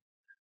doesn't.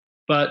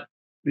 But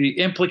the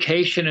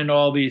implication in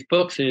all these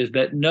books is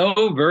that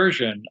no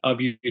version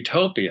of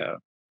utopia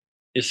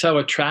is so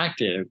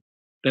attractive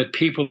that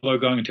people are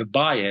going to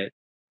buy it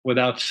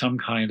without some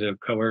kind of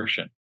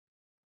coercion.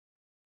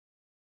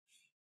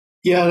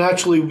 Yeah, and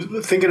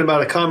actually thinking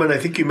about a comment I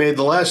think you made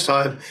the last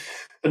time,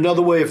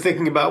 another way of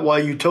thinking about why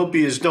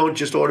utopias don't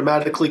just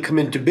automatically come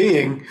into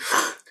being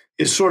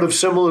is sort of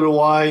similar to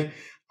why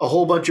a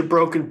whole bunch of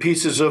broken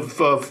pieces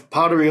of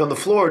pottery on the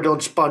floor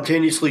don't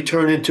spontaneously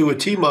turn into a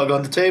tea mug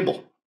on the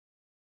table.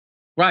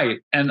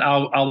 Right. And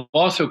I'll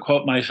also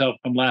quote myself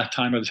from last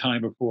time or the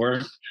time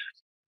before.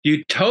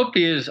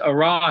 Utopias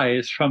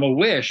arise from a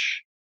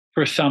wish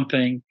for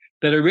something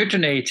that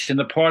originates in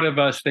the part of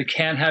us that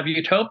can't have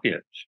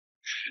utopias.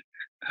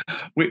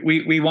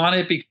 We want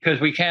it because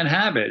we can't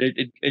have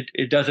it.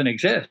 It doesn't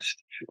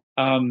exist.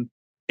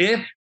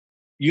 If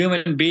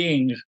human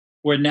beings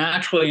were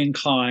naturally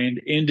inclined,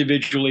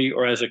 individually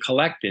or as a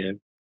collective,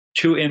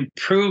 to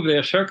improve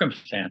their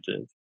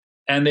circumstances,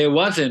 and there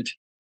wasn't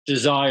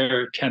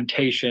desire,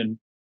 temptation,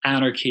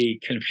 anarchy,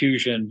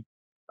 confusion,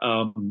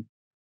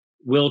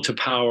 will to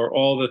power,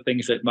 all the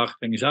things that muck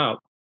things up,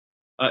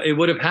 it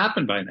would have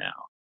happened by now.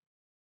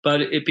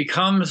 But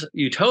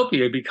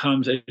utopia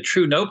becomes a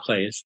true no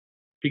place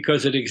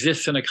because it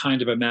exists in a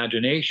kind of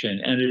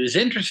imagination. And it is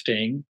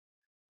interesting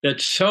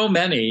that so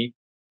many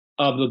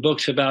of the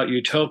books about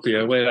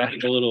utopia, wait, I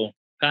have a little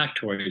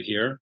factoid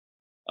here.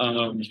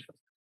 I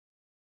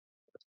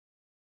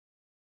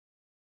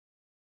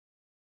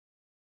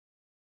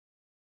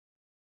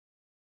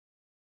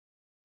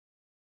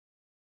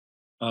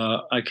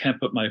can't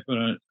put my foot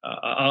on it.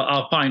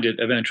 I'll find it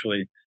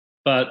eventually.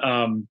 But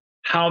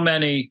how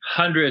many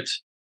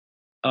hundreds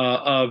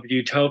of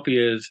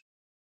utopias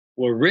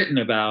were written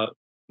about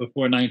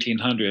before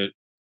 1900,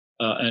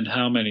 and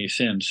how many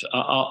since?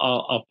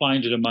 I'll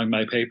find it among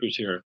my papers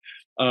here.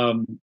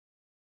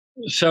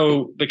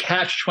 So the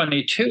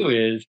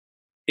catch-22 is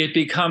it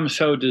becomes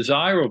so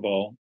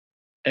desirable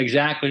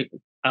exactly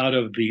out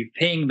of the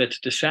thing that's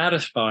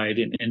dissatisfied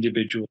in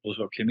individuals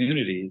or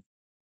communities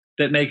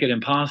that make it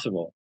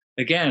impossible.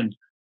 Again,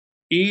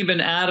 Eve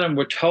and Adam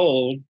were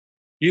told,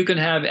 you can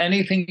have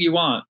anything you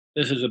want.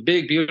 This is a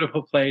big,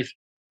 beautiful place,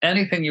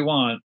 anything you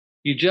want.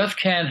 You just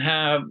can't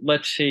have,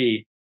 let's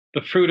see,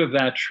 the fruit of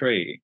that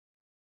tree.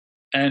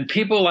 And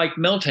people like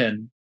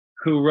Milton,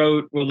 who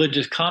wrote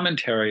religious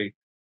commentary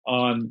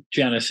on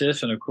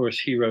Genesis, and of course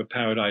he wrote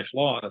Paradise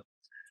Lost,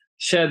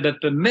 said that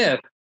the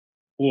myth,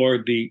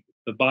 or the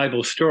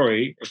Bible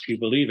story, if you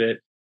believe it,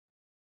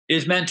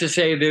 is meant to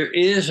say there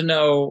is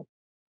no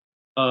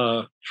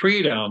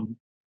freedom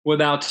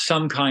without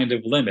some kind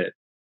of limit.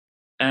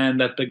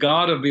 And that the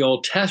God of the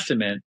Old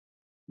Testament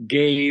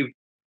gave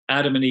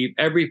Adam and Eve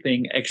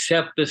everything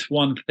except this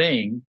one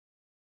thing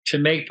to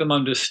make them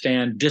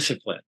understand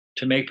discipline,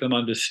 to make them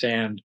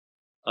understand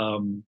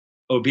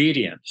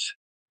obedience.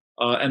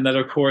 And that,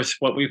 of course,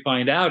 what we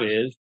find out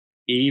is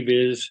Eve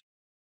is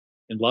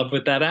in love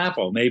with that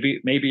apple.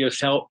 Maybe a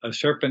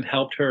serpent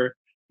helped her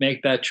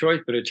make that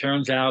choice, but it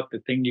turns out the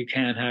thing you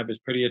can't have is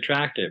pretty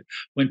attractive.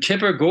 When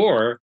Tipper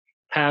Gore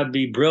had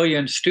the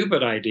brilliant,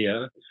 stupid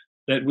idea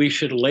that we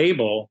should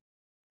label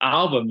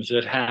albums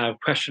that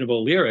have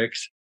questionable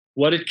lyrics,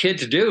 what did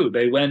kids do?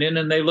 They went in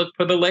and they looked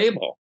for the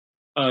label.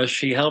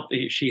 She helped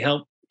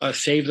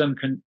save them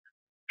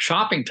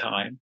shopping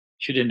time.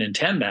 She didn't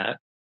intend that,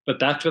 but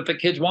that's what the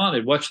kids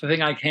wanted. What's the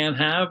thing I can't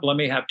have? Let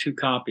me have 2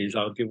 copies.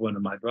 I'll give one to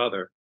my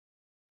brother.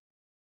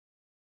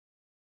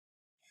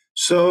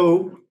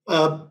 So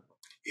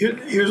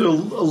here's a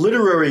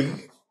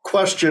literary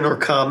question or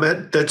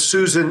comment that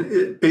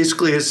Susan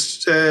basically has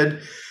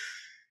said.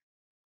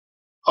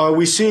 Are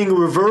we seeing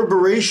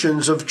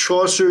reverberations of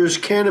Chaucer's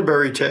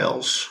Canterbury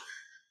Tales?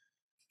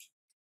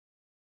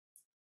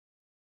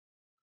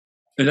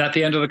 Is that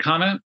the end of the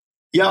comment?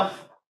 Yeah.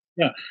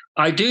 Yeah.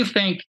 I do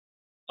think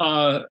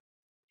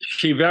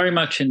she very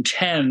much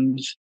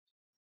intends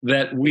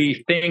that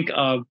we think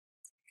of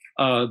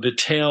the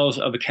tales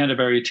of the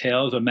Canterbury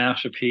Tales, a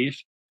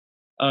masterpiece,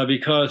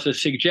 because the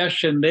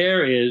suggestion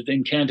there is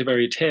in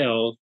Canterbury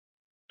Tales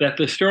that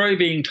the story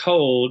being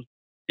told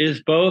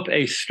is both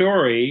a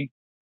story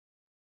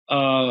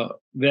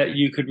that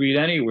you could read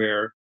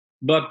anywhere,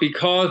 but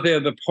because they're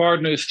the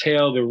Pardoner's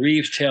Tale, the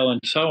Reeve's Tale,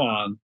 and so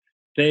on,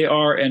 they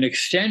are an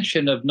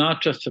extension of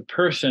not just a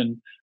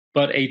person,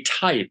 but a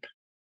type.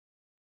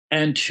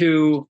 And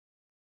to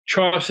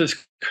Chaucer's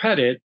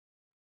credit,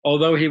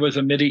 although he was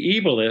a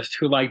medievalist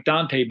who, like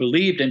Dante,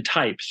 believed in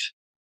types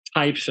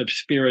of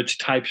spirits,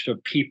 types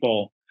of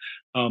people,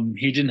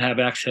 he didn't have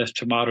access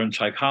to modern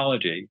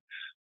psychology.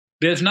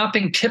 There's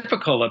nothing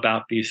typical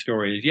about these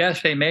stories.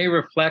 Yes, they may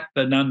reflect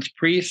the nun's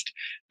priest.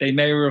 They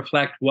may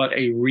reflect what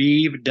a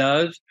reeve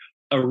does.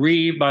 A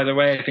reeve, by the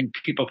way, I think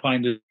people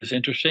find this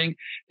interesting,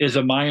 is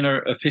a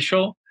minor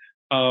official,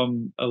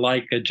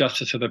 like a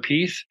justice of the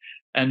peace.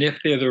 And if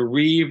they're the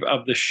reeve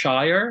of the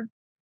shire,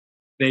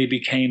 they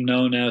became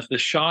known as the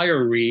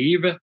shire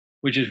reeve,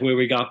 which is where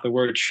we got the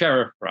word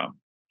sheriff from.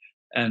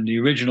 And the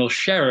original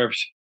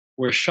sheriffs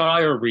were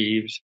shire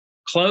reeves,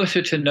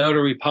 closer to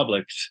notary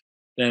publics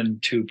than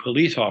to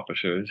police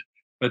officers,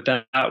 but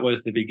that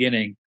was the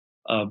beginning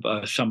of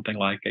something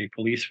like a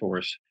police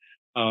force.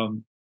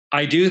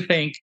 I do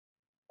think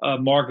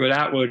Margaret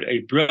Atwood, a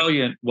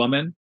brilliant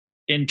woman,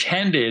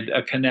 intended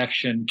a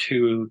connection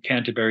to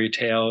Canterbury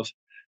Tales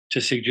to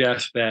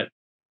suggest that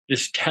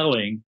this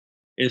telling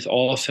is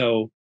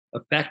also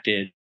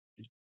affected,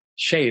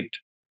 shaped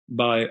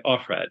by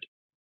Offred,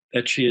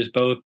 that she is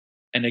both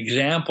an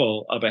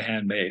example of a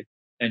handmaid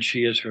and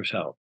she is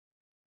herself.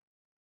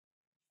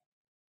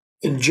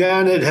 And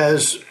Janet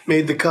has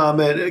made the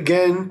comment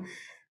again,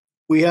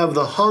 we have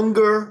the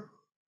hunger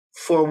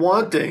for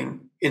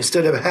wanting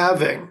instead of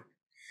having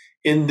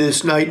in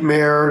this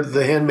nightmare,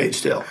 The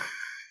Handmaid's Tale.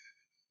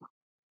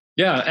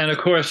 Yeah, and of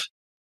course,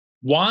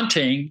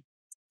 wanting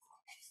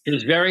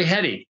is very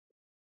heady.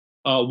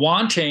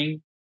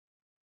 Wanting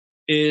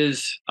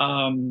is,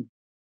 let me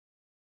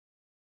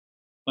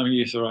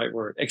use the right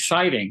word,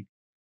 exciting.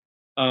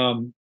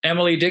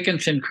 Emily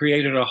Dickinson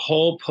created a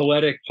whole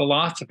poetic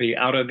philosophy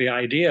out of the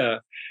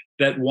idea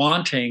that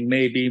wanting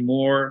may be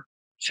more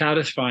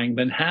satisfying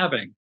than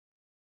having.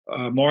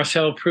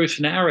 Marcel Proust's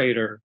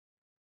narrator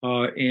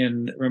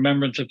in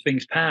Remembrance of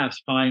Things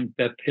Past finds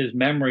that his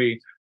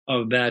memory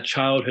of that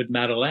childhood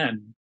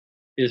Madeleine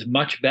is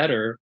much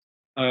better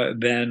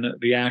than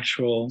the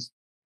actual,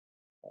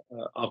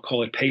 I'll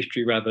call it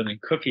pastry rather than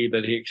cookie,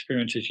 that he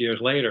experiences years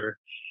later.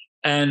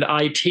 And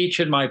I teach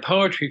in my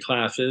poetry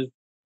classes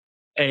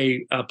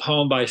a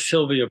poem by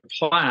Sylvia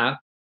Plath,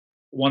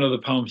 one of the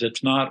poems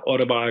that's not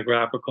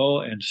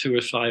autobiographical and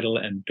suicidal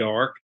and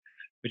dark,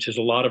 which is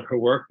a lot of her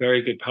work,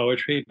 very good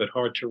poetry, but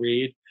hard to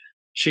read.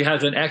 She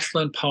has an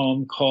excellent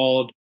poem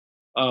called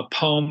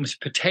Poems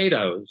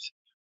Potatoes.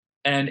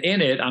 And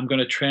in it, I'm going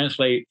to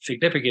translate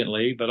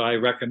significantly, but I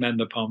recommend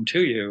the poem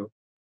to you.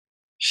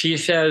 She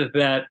says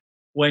that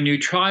when you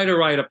try to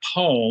write a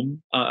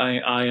poem,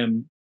 I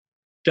am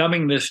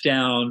dumbing this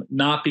down,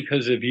 not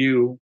because of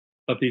you,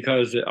 but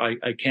because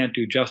I can't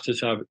do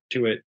justice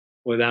to it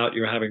without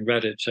your having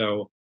read it.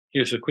 So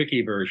here's a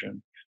quickie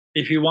version.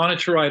 If you wanted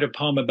to write a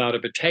poem about a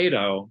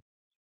potato,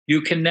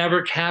 you can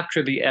never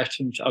capture the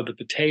essence of the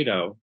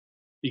potato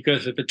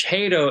because the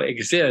potato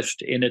exists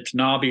in its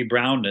knobby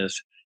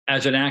brownness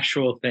as an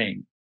actual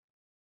thing.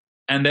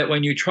 And that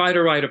when you try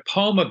to write a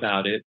poem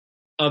about it,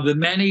 of the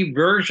many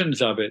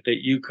versions of it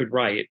that you could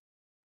write,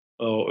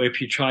 or if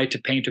you tried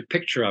to paint a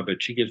picture of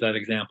it, she gives that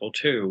example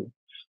too.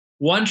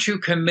 Once you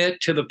commit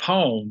to the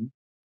poem,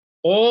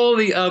 all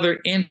the other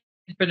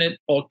infinite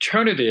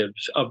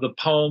alternatives of the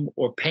poem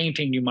or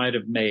painting you might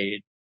have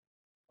made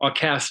are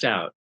cast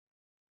out.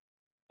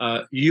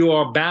 You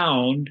are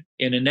bound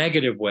in a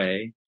negative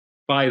way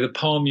by the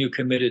poem you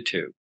committed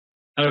to.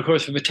 And of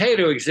course, the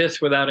potato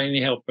exists without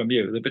any help from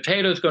you. The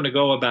potato is going to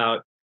go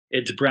about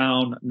its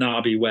brown,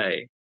 knobby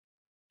way.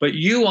 But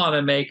you want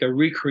to make a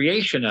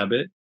recreation of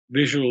it,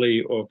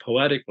 visually or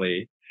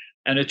poetically.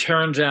 And it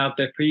turns out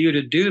that for you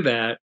to do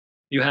that,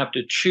 you have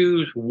to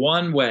choose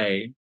one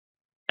way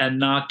and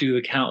not do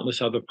the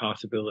countless other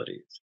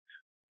possibilities.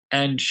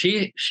 And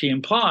she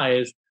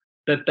implies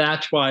that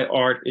that's why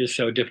art is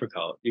so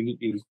difficult.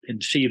 You can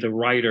see the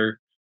writer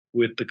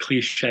with the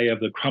cliche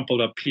of the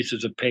crumpled up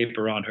pieces of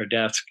paper on her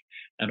desk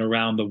and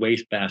around the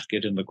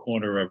wastebasket in the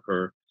corner of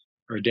her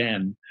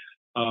den.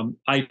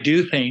 I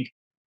do think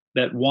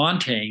that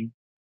wanting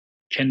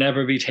can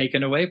never be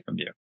taken away from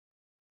you.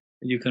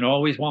 You can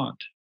always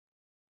want.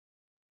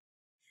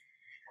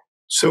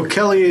 So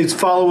Kelly's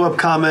follow-up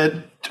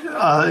comment,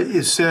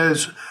 it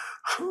says,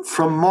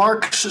 from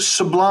Mark's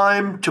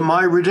sublime to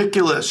my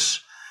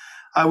ridiculous,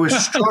 I was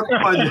struck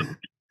by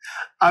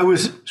I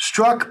was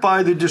struck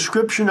by the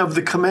description of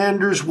the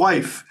commander's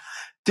wife.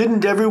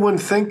 Didn't everyone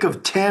think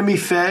of Tammy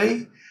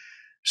Faye?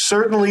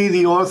 Certainly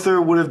the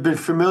author would have been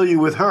familiar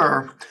with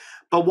her,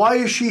 but why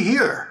is she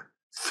here?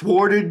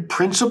 Thwarted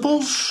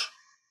principles?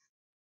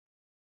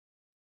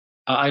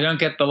 I don't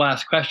get the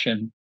last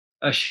question.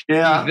 She's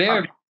Yeah.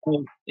 there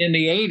in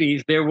the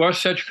 80s. There were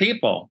such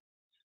people.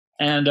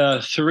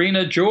 And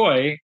Serena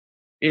Joy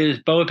is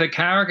both a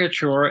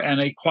caricature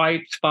and a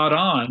quite spot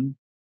on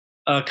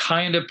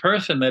kind of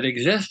person that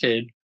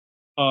existed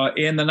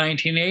in the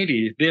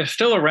 1980s. They're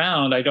still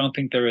around. I don't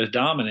think they're as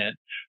dominant.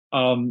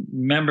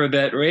 Remember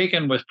that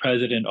Reagan was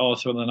president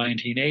also in the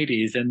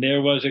 1980s, and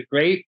there was a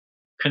great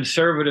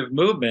conservative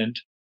movement.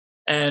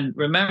 And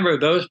remember,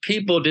 those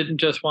people didn't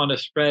just want to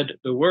spread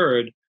the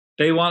word,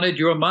 they wanted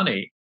your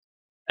money.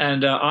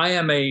 And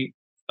I'm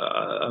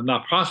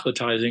not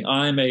proselytizing,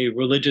 I'm a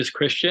religious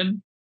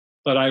Christian,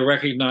 but I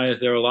recognize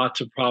there are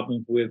lots of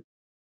problems with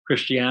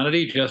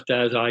Christianity, just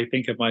as I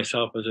think of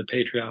myself as a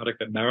patriotic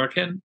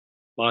American,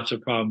 lots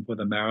of problems with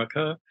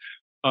America.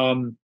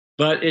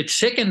 But it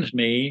sickens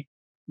me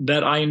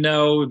that I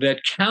know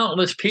that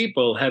countless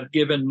people have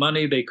given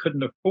money they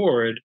couldn't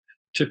afford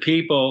to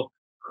people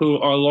who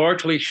are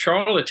largely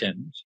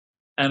charlatans.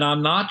 And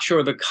I'm not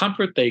sure the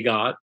comfort they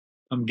got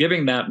from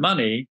giving that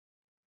money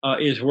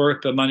is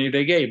worth the money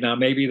they gave. Now,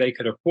 maybe they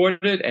could afford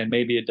it and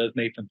maybe it does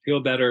make them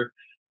feel better.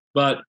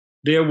 But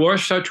there were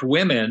such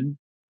women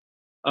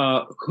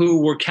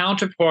who were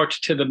counterparts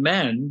to the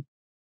men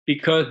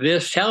because they're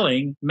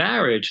selling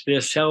marriage, they're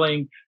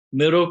selling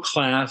middle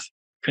class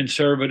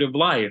conservative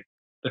life,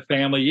 the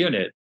family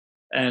unit.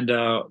 And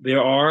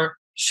there are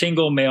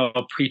single male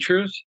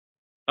preachers,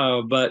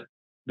 but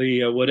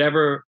the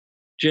whatever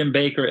Jim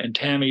Bakker and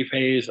Tammy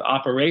Faye's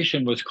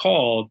operation was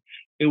called,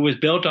 it was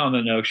built on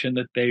the notion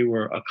that they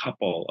were a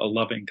couple, a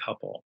loving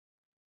couple.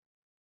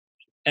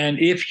 And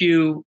if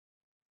you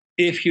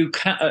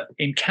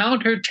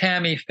encountered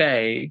Tammy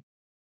Faye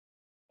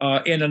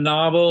in a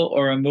novel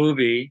or a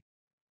movie,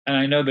 and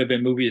I know there have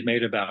been movies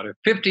made about her,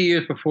 50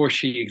 years before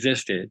she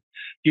existed,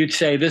 you'd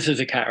say, this is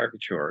a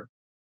caricature.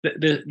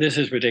 This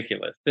is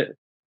ridiculous.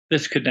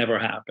 This could never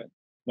happen.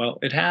 Well,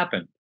 it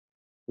happened,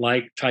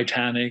 like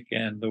Titanic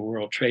and the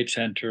World Trade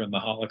Center and the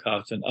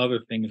Holocaust and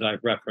other things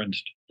I've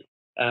referenced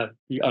as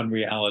the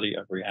unreality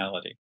of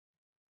reality.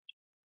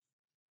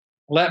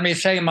 Let me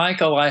say,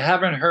 Michael, I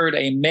haven't heard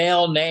a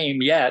male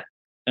name yet,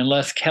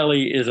 unless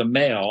Kelly is a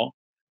male.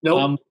 Nope.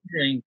 I'm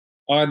wondering,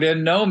 are there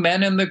no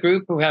men in the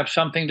group who have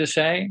something to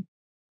say?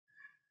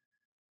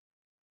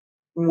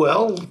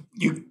 Well,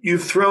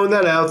 you've thrown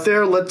that out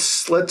there.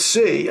 Let's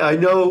see. I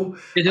know.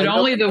 Is it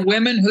only the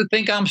women who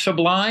think I'm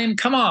sublime?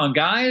 Come on,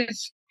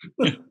 guys.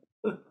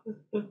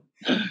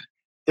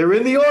 They're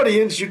in the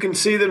audience. You can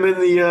see them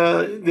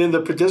in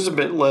the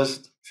participant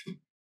list.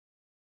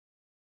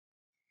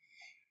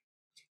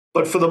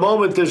 But for the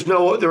moment,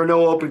 there are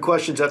no open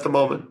questions at the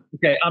moment.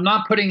 Okay, I'm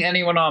not putting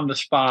anyone on the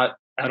spot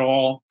at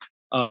all.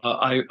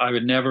 I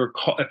would never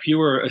call, if you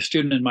were a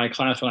student in my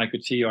class and I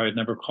could see you, I would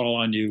never call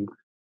on you,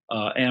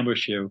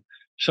 ambush you.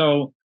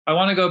 So I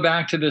want to go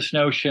back to this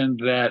notion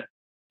that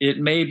it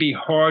may be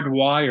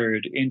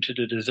hardwired into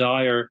the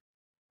desire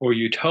for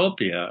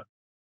utopia,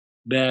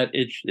 that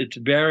its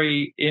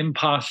very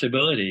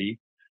impossibility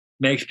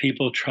makes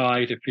people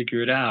try to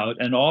figure it out,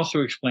 and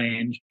also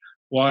explains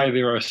why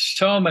there are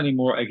so many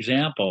more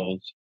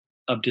examples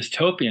of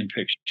dystopian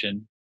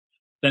fiction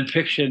than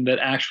fiction that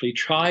actually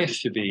tries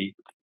to be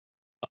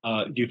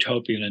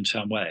utopian in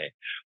some way.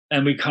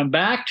 And we come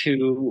back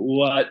to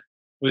what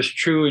was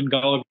true in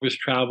Gulliver's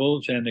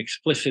Travels and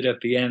explicit at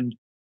the end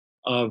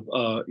of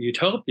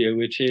Utopia,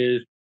 which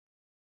is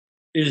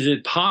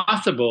it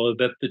possible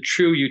that the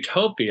true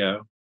utopia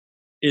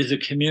is a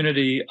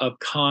community of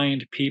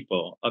kind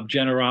people, of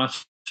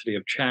generosity,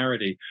 of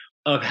charity,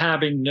 of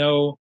having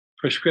no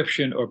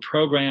prescription or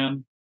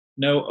program,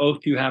 no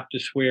oath you have to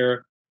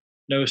swear,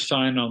 no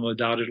sign on the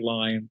dotted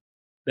line,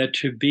 that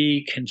to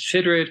be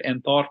considerate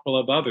and thoughtful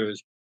of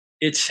others.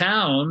 It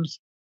sounds,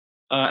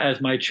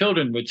 as my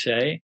children would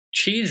say,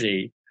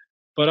 cheesy,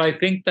 but I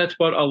think that's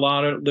what a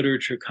lot of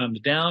literature comes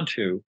down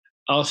to.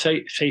 I'll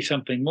say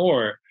something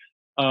more.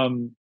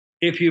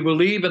 If you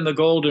believe in the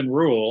golden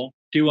rule,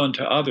 do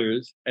unto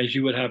others as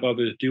you would have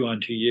others do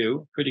unto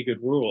you, pretty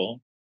good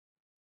rule.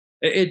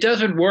 It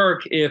doesn't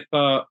work if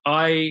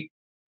I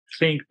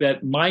think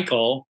that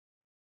Michael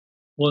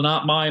will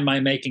not mind my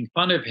making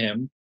fun of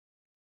him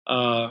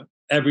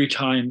every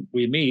time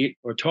we meet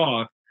or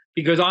talk,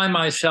 because I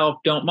myself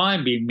don't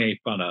mind being made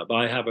fun of.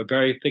 I have a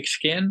very thick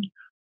skin,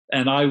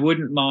 and I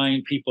wouldn't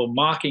mind people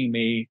mocking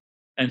me.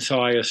 And so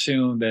I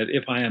assume that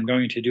if I am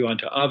going to do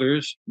unto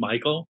others,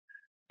 Michael,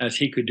 as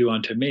he could do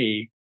unto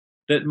me,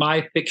 that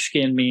my thick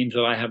skin means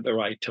that I have the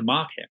right to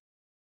mock him.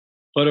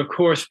 But of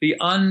course, the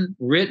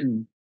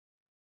unwritten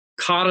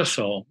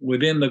codicil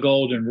within the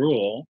golden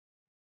rule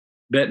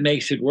that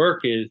makes it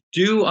work is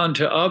do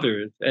unto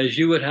others as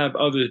you would have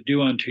others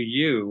do unto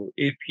you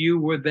if you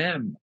were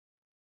them.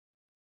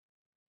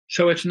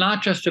 So it's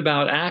not just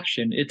about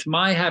action. It's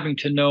my having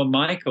to know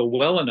Michael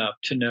well enough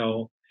to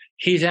know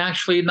he's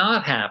actually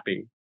not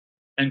happy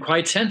and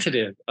quite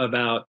sensitive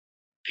about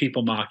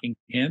people mocking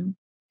him.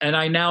 And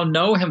I now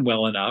know him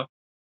well enough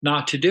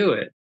not to do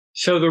it.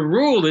 So the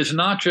rule is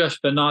not just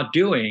the not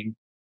doing,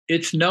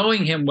 it's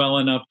knowing him well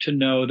enough to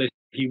know that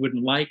he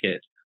wouldn't like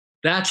it.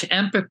 That's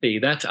empathy,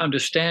 that's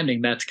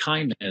understanding, that's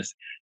kindness.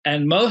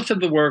 And most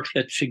of the work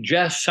that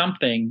suggests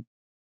something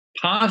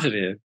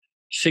positive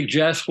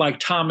suggests, like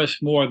Thomas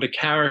More, the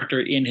character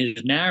in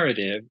his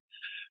narrative,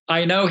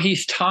 I know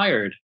he's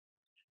tired.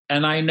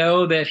 And I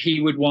know that he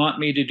would want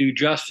me to do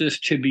justice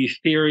to these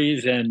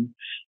theories and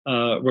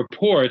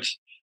reports,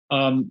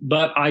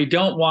 but I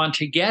don't want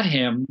to get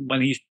him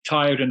when he's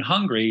tired and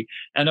hungry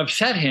and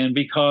upset him,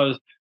 because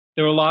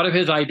there are a lot of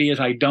his ideas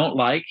I don't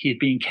like. He's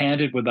being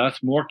candid with us,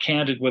 more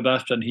candid with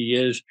us than he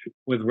is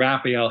with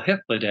Raphael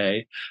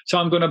Hippolyte. So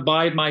I'm going to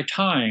bide my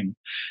time.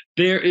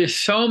 There is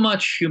so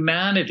much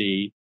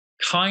humanity,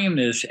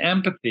 kindness,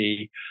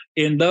 empathy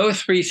in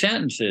those three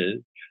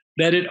sentences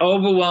that it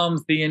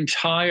overwhelms the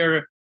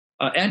entire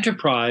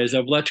enterprise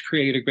of let's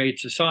create a great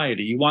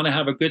society. You want to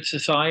have a good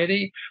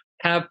society?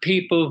 Have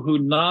people who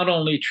not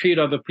only treat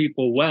other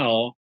people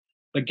well,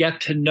 but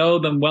get to know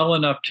them well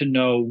enough to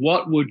know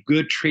what would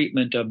good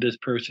treatment of this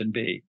person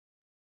be.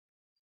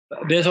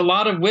 There's a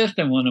lot of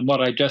wisdom in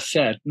what I just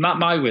said, not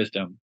my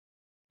wisdom.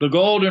 The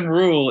golden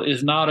rule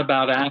is not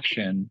about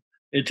action.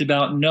 It's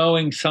about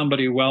knowing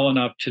somebody well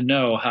enough to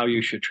know how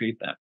you should treat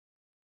them.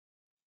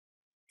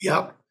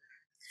 Yep.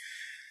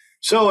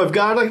 So I've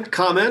got a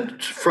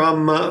comment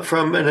from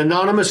an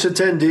anonymous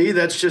attendee.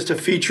 That's just a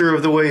feature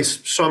of the way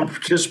some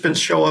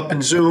participants show up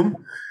in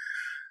Zoom.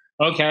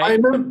 Okay.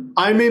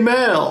 I'm a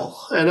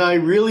male, and I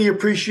really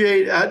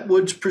appreciate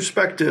Atwood's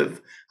perspective.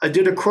 I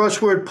did a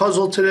crossword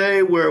puzzle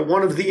today where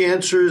one of the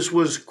answers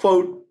was,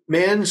 quote,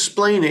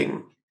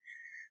 mansplaining.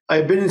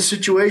 I've been in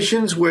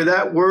situations where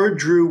that word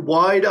drew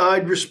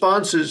wide-eyed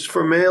responses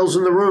from males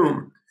in the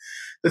room.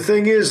 The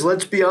thing is,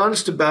 let's be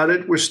honest about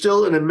it, we're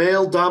still in a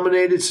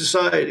male-dominated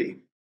society.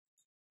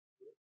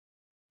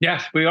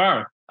 Yes, we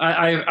are.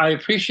 I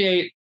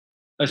appreciate,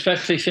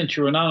 especially since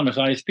you're anonymous,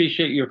 I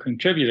appreciate your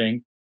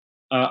contributing.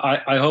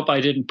 I hope I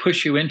didn't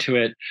push you into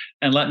it.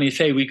 And let me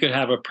say, we could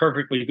have a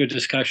perfectly good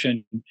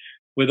discussion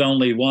with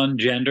only one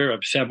gender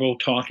of several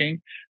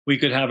talking. We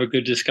could have a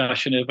good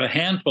discussion if a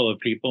handful of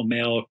people,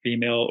 male or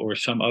female or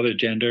some other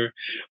gender,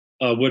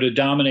 were to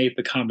dominate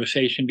the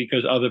conversation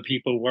because other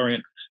people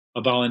weren't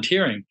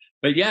volunteering.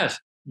 But yes,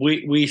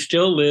 we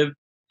still live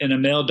in a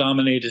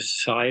male-dominated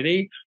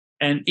society.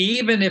 And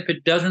even if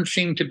it doesn't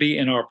seem to be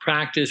in our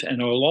practice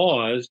and our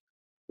laws,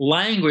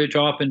 language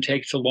often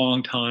takes a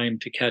long time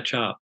to catch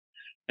up.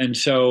 And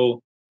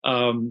so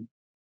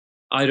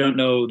I don't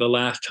know the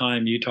last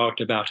time you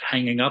talked about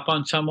hanging up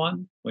on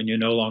someone when you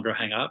no longer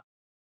hang up.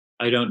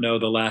 I don't know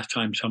the last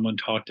time someone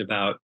talked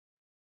about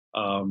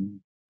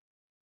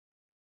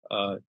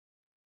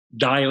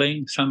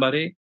dialing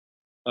somebody.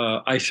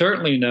 I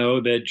certainly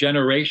know that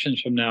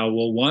generations from now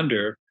will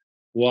wonder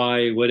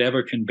why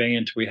whatever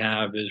conveyance we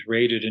have is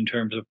rated in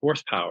terms of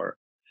horsepower.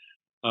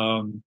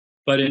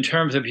 But in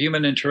terms of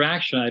human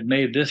interaction, I've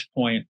made this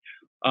point.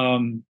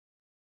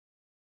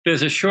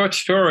 There's a short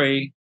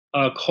story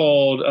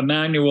called A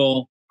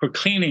Manual for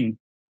Cleaning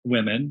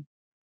Women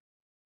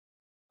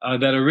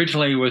that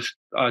originally was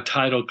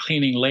titled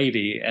Cleaning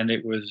Lady, and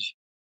it was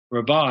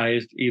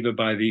revised either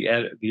by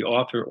the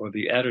author or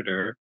the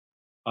editor,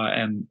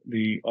 and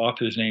the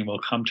author's name will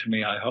come to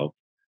me, I hope,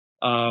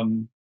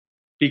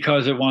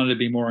 because it wanted to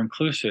be more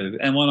inclusive.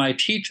 And when I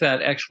teach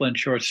that excellent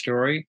short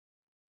story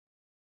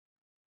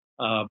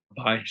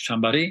by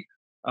somebody,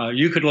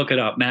 you could look it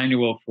up,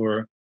 Manual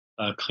for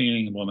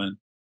Cleaning a Woman.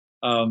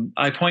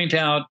 I point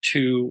out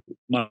to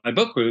my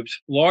book groups,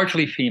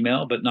 largely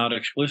female, but not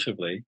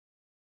exclusively,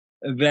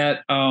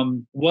 that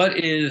what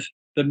is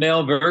the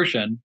male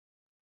version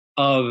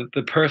of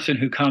the person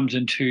who comes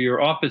into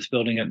your office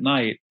building at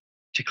night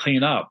to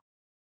clean up?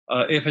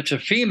 If it's a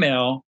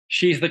female,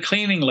 she's the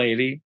cleaning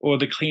lady or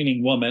the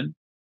cleaning woman.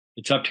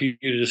 It's up to you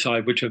to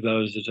decide which of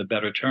those is a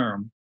better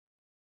term.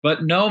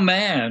 But no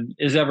man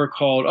is ever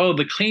called, oh,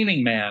 the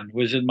cleaning man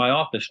was in my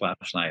office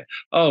last night.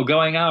 Oh,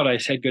 going out, I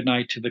said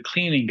goodnight to the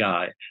cleaning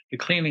guy, the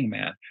cleaning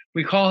man.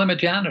 We call him a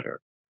janitor.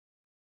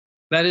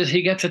 That is,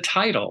 he gets a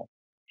title.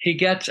 He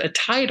gets a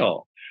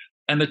title.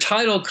 And the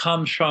title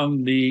comes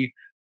from the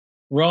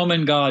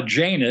Roman god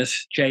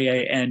Janus,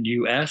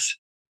 Janus,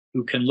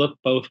 who can look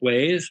both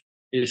ways,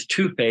 is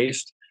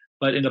two-faced,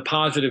 but in a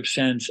positive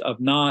sense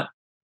of not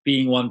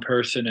being one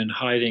person and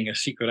hiding a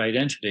secret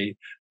identity,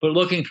 but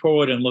looking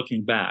forward and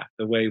looking back,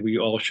 the way we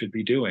all should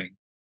be doing.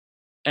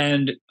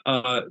 And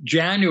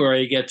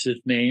January gets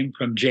its name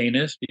from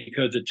Janus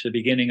because it's the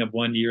beginning of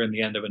one year and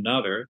the end of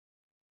another.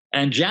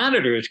 And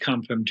janitors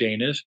come from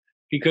Janus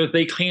because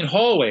they clean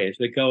hallways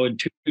that go in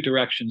two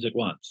directions at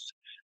once.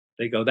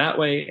 They go that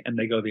way and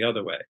they go the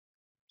other way.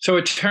 So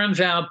it turns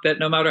out that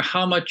no matter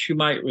how much you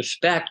might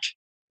respect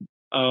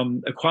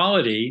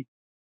equality,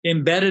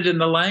 embedded in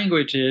the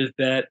language is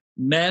that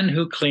men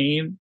who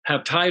clean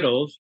have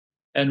titles,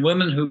 and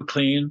women who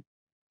clean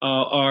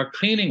are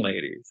cleaning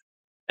ladies.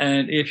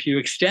 And if you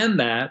extend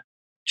that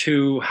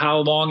to how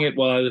long it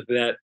was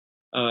that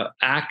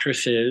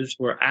actresses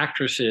were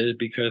actresses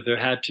because there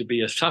had to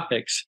be a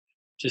suffix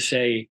to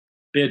say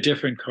they're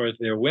different because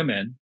they're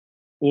women,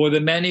 or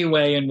the many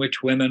way in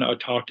which women are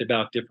talked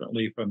about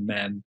differently from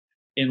men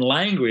in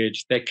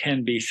language that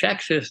can be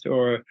sexist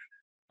or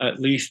at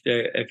least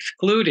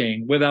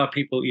excluding without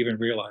people even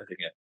realizing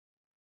it.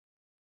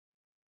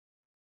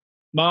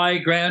 My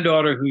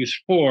granddaughter, who's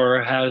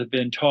 4, has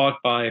been taught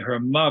by her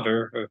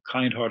mother, her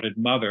kind-hearted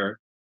mother,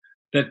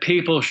 that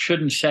people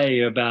shouldn't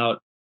say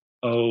about,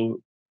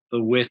 oh,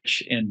 the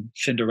witch in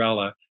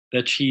Cinderella,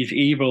 that she's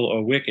evil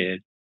or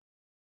wicked.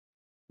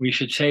 We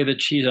should say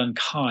that she's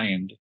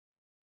unkind,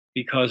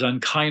 because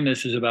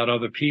unkindness is about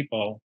other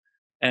people,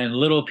 and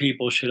little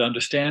people should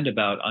understand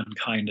about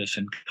unkindness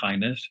and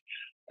kindness.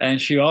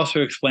 And she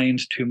also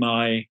explains to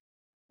my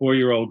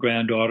 4-year-old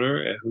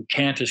granddaughter, who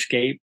can't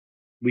escape,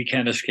 we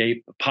can't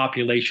escape a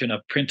population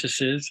of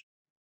princesses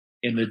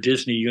in the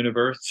Disney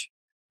universe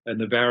and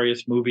the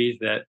various movies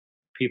that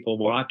people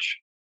watch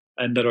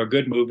and that are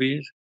good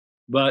movies.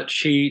 But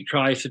she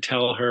tries to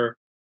tell her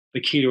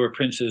the key to a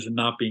princess is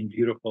not being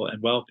beautiful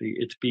and wealthy,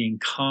 it's being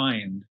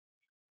kind.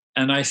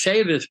 And I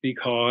say this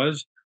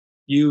because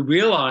you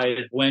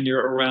realize when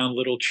you're around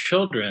little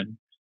children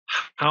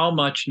how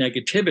much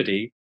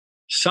negativity,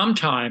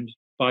 sometimes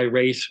by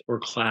race or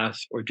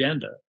class or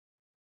gender,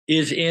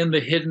 is in the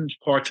hidden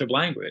parts of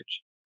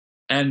language.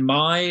 And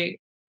my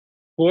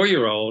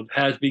 4-year-old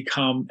has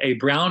become a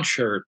brown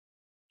shirt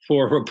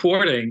for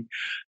reporting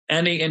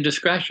any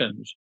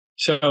indiscretions.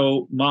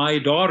 So my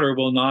daughter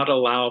will not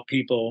allow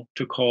people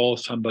to call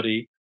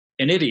somebody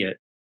an idiot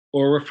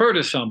or refer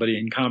to somebody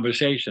in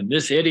conversation.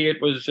 This idiot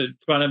was in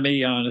front of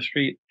me on the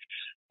street.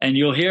 And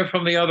you'll hear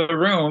from the other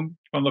room,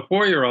 from the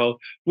 4-year-old,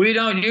 we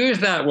don't use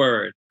that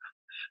word.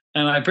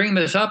 And I bring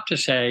this up to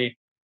say,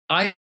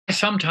 I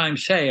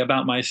sometimes say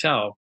about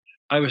myself,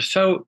 I was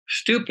so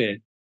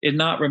stupid in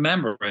not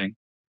remembering.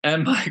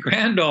 And my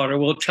granddaughter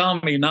will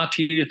tell me not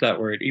to use that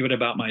word, even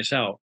about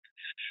myself.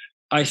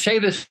 I say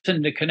this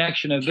in the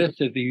connection of this,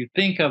 if you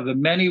think of the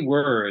many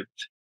words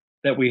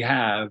that we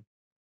have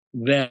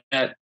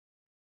that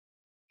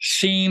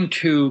seem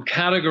to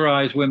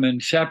categorize women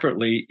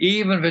separately,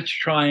 even if it's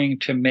trying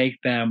to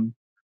make them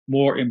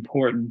more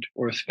important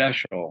or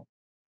special,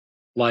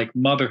 like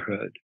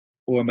motherhood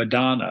or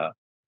Madonna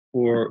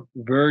or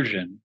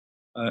virgin.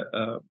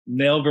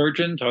 Male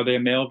virgins, are they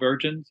male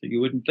virgins? You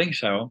wouldn't think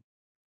so.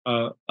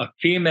 A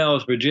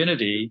female's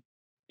virginity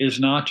is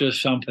not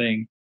just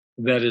something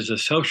that is a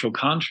social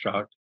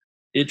construct,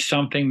 it's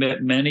something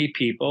that many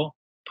people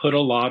put a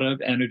lot of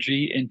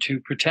energy into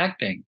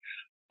protecting.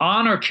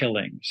 Honor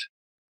killings,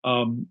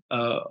 a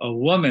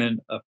woman,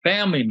 a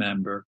family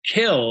member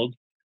killed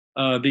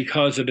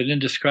because of an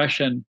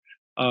indiscretion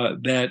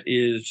that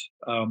is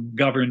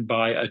governed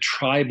by a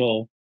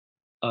tribal,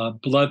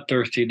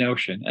 bloodthirsty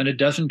notion. And it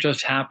doesn't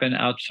just happen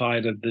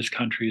outside of this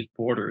country's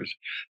borders.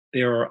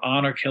 There are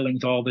honor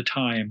killings all the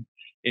time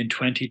in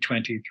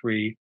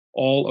 2023,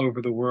 all over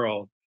the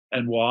world.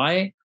 And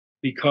why?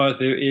 Because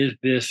there is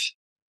this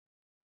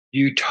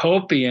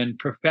utopian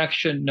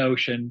perfection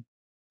notion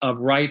of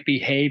right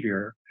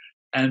behavior,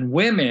 and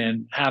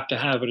women have to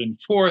have it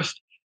enforced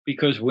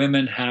because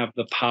women have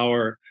the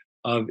power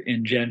of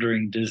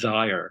engendering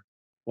desire.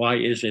 Why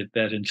is it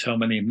that in so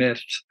many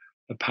myths,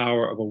 the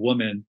power of a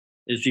woman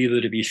is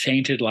either to be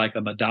sainted like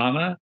a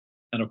Madonna,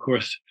 and of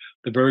course,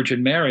 the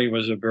Virgin Mary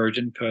was a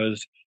virgin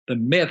because the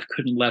myth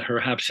couldn't let her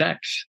have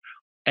sex.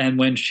 And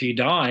when she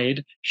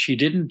died, she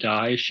didn't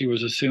die, she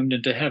was assumed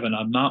into heaven.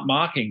 I'm not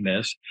mocking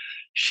this.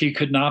 She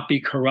could not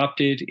be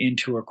corrupted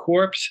into a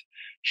corpse.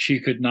 She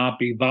could not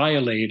be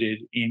violated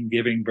in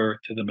giving birth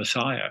to the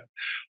Messiah.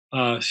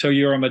 So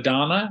you're a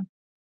Madonna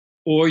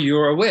or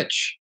you're a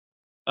witch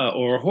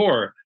or a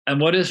whore. And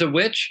what is a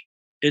witch?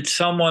 It's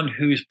someone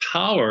whose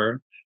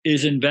power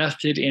is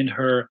invested in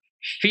her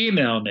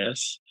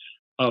femaleness.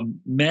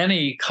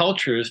 Many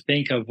cultures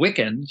think of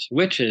Wiccans,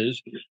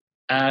 witches,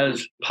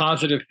 as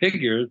positive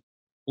figures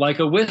like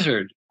a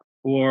wizard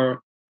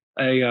or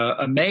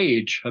a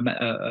mage,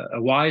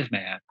 a wise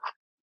man.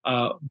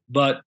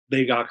 But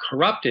they got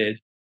corrupted.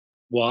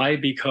 Why?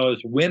 Because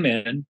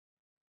women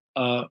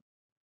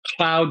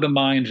cloud the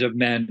minds of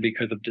men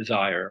because of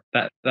desire.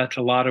 That's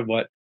a lot of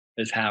what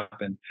has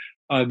happened.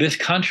 This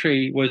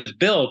country was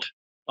built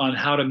on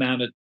how to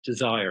manage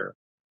desire.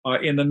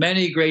 In the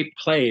many great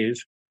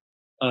plays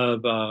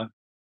of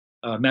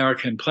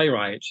American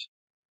playwrights,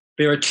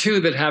 there are 2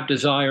 that have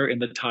desire in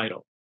the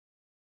title: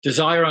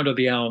 Desire Under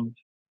the Elm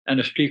and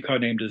A Streetcar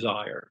Named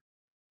Desire.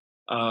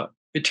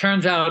 It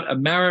turns out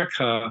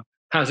America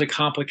has a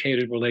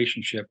complicated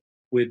relationship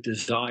with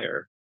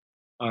desire,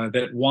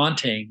 that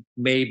wanting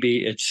may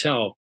be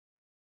itself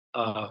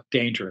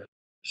dangerous,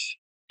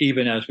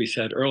 even as we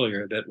said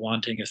earlier, that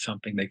wanting is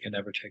something they can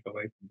never take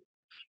away from you.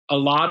 A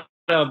lot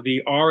of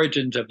the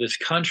origins of this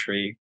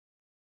country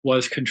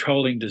was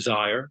controlling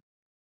desire.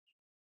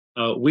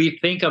 We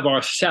think of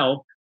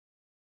ourselves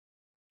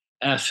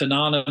as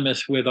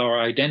synonymous with our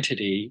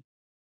identity.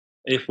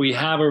 If we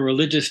have a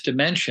religious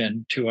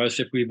dimension to us,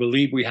 if we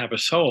believe we have a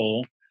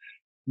soul,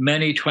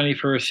 many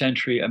 21st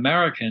century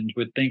Americans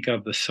would think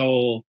of the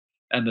soul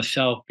and the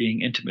self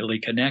being intimately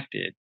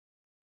connected.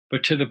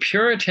 But to the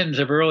Puritans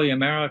of early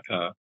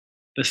America,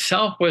 the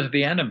self was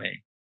the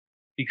enemy,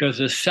 because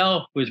the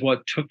self was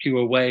what took you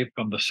away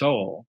from the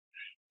soul,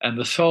 and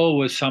the soul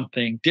was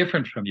something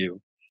different from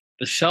you.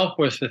 The self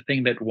was the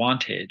thing that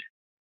wanted,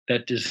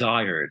 that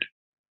desired.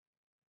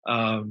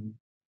 I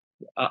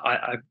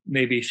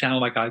maybe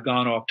sound like I've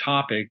gone off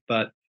topic,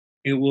 but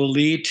it will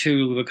lead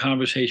to the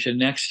conversation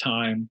next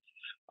time.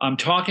 I'm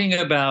talking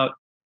about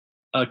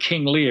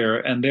King Lear,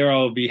 and there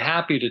I'll be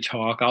happy to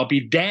talk. I'll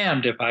be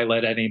damned if I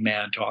let any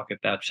man talk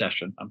at that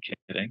session. I'm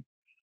kidding.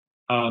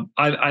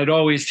 I'd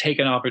always take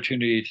an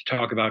opportunity to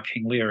talk about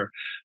King Lear,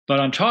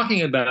 but I'm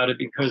talking about it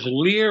because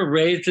Lear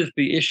raises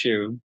the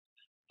issue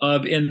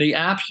of, in the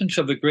absence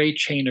of the great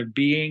chain of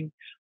being,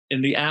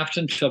 in the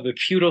absence of the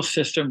feudal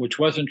system, which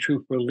wasn't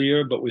true for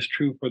Lear, but was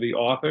true for the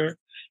author,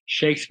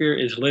 Shakespeare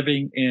is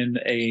living in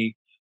a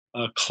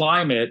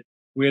climate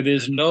where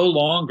there's no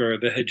longer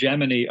the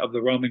hegemony of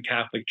the Roman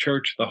Catholic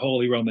Church, the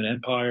Holy Roman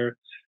Empire.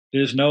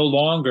 There's no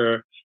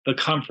longer the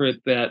comfort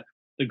that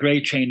the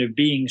great chain of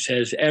being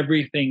says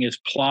everything is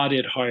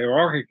plotted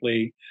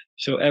hierarchically,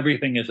 so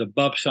everything is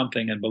above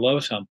something and below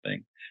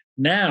something.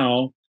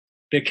 Now,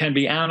 there can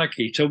be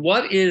anarchy. So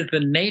what is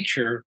the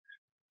nature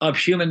of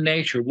human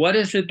nature? What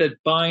is it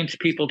that binds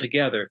people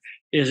together?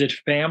 Is it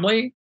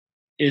family?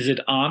 Is it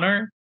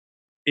honor?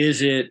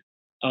 Is it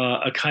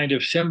a kind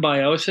of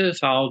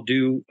symbiosis? I'll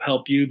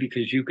help you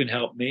because you can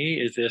help me.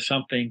 Is there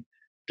something,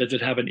 does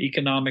it have an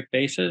economic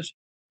basis?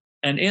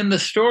 And in the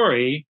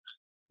story,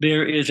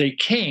 there is a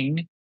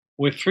king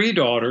with 3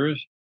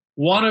 daughters,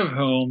 one of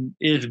whom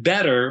is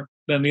better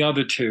than the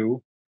other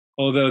 2,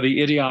 although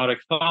the idiotic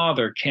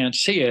father can't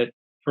see it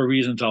for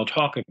reasons I'll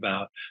talk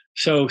about.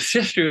 So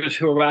sisters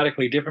who are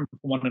radically different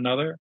from one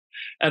another.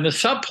 And the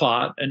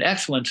subplot, an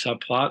excellent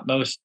subplot,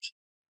 most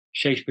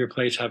Shakespeare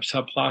plays have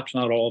subplots,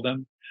 not all of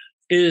them,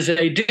 is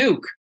a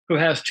duke who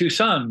has 2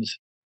 sons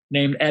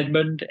named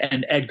Edmund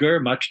and Edgar,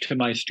 much to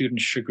my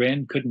students'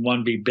 chagrin. Couldn't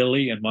one be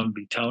Billy and one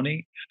be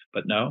Tony?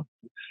 But no.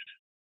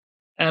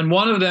 And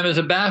one of them is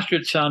a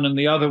bastard son, and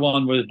the other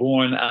one was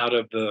born out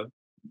of the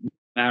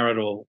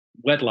marital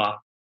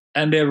wedlock.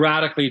 And they're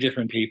radically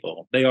different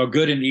people. They are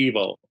good and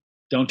evil.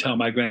 Don't tell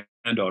my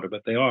granddaughter,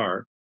 but they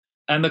are.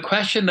 And the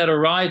question that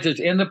arises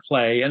in the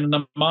play and in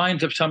the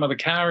minds of some of the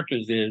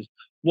characters is,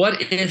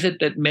 what is it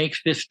that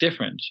makes this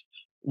difference?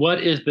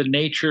 What is the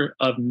nature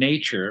of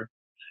nature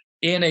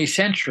in a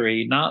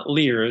century, not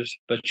Lear's,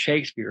 but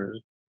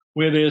Shakespeare's,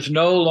 where there's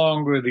no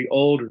longer the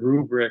old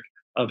rubric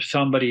of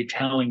somebody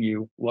telling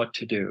you what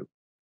to do?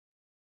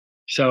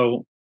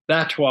 So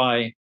that's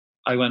why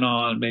I went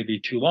on maybe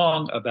too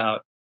long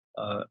about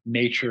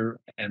nature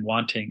and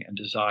wanting and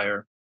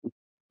desire.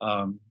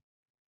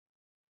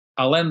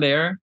 I'll end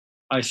there.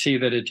 I see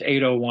that it's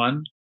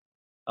 8:01.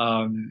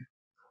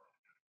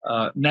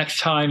 Next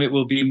time it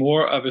will be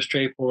more of a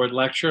straightforward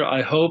lecture.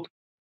 I hope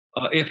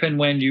if and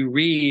when you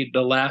read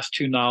the last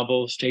 2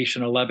 novels,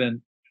 Station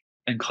 11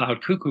 and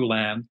Cloud Cuckoo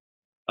Land,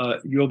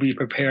 you'll be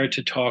prepared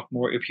to talk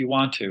more if you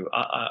want to.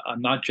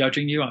 I'm not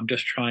judging you. I'm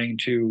just trying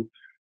to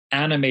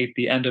animate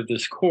the end of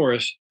this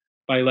course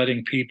by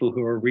letting people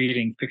who are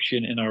reading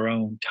fiction in our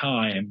own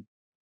time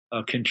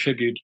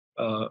contribute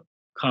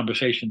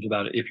conversations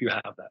about it, if you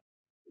have that.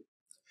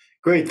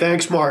 Great,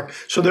 thanks, Mark.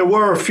 So there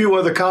were a few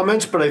other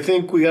comments, but I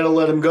think we got to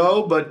let them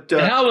go. But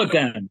the hell with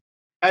them.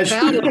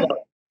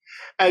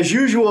 As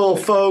usual,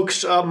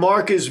 folks,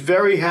 Mark is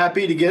very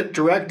happy to get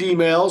direct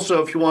emails.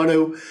 So if you want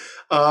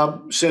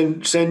to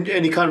send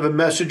any kind of a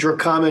message or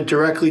comment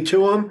directly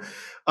to him,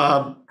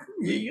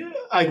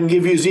 I can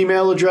give you his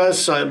email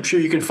address. I'm sure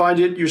you can find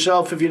it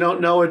yourself if you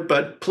don't know it,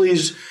 but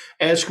please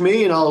ask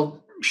me and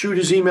I'll shoot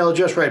his email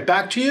address right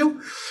back to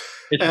you.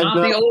 It's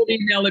not the old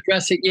email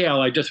address at Yale.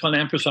 I just want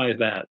to emphasize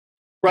that.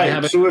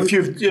 Right. So if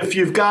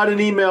you've got an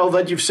email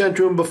that you've sent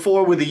to him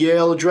before with a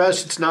Yale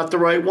address, it's not the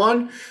right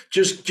one.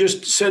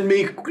 Just send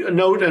me a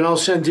note and I'll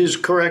send his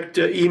correct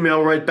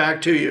email right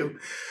back to you.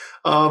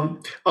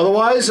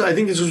 Otherwise, I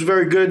think this was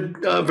very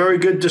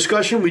good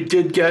discussion. We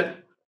did get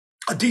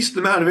a decent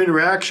amount of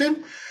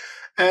interaction,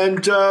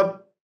 and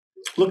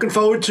looking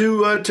forward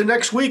to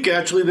next week.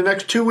 Actually, the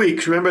next 2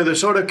 weeks. Remember, they're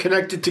sort of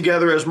connected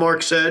together, as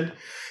Mark said.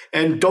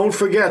 And don't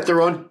forget,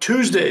 they're on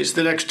Tuesdays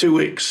the next 2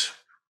 weeks.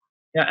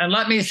 Yeah, and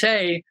let me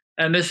say,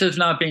 and this is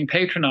not being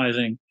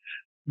patronizing,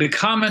 the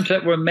comments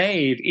that were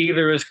made,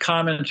 either as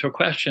comments or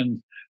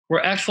questions,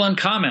 were excellent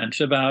comments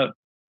about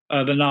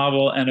the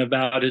novel and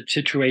about its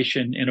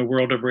situation in a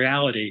world of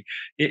reality.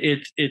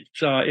 It's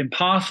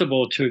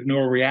impossible to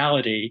ignore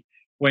reality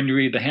when you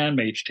read The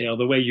Handmaid's Tale,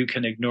 the way you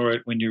can ignore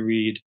it when you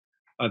read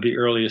the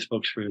earliest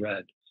books we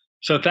read.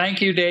 So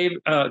thank you, Dave.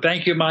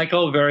 Thank you,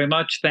 Michael, very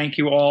much. Thank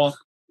you all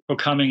for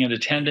coming and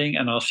attending,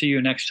 and I'll see you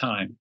next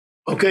time.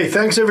 Okay,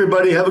 thanks,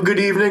 everybody. Have a good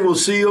evening. We'll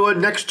see you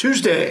next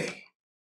Tuesday.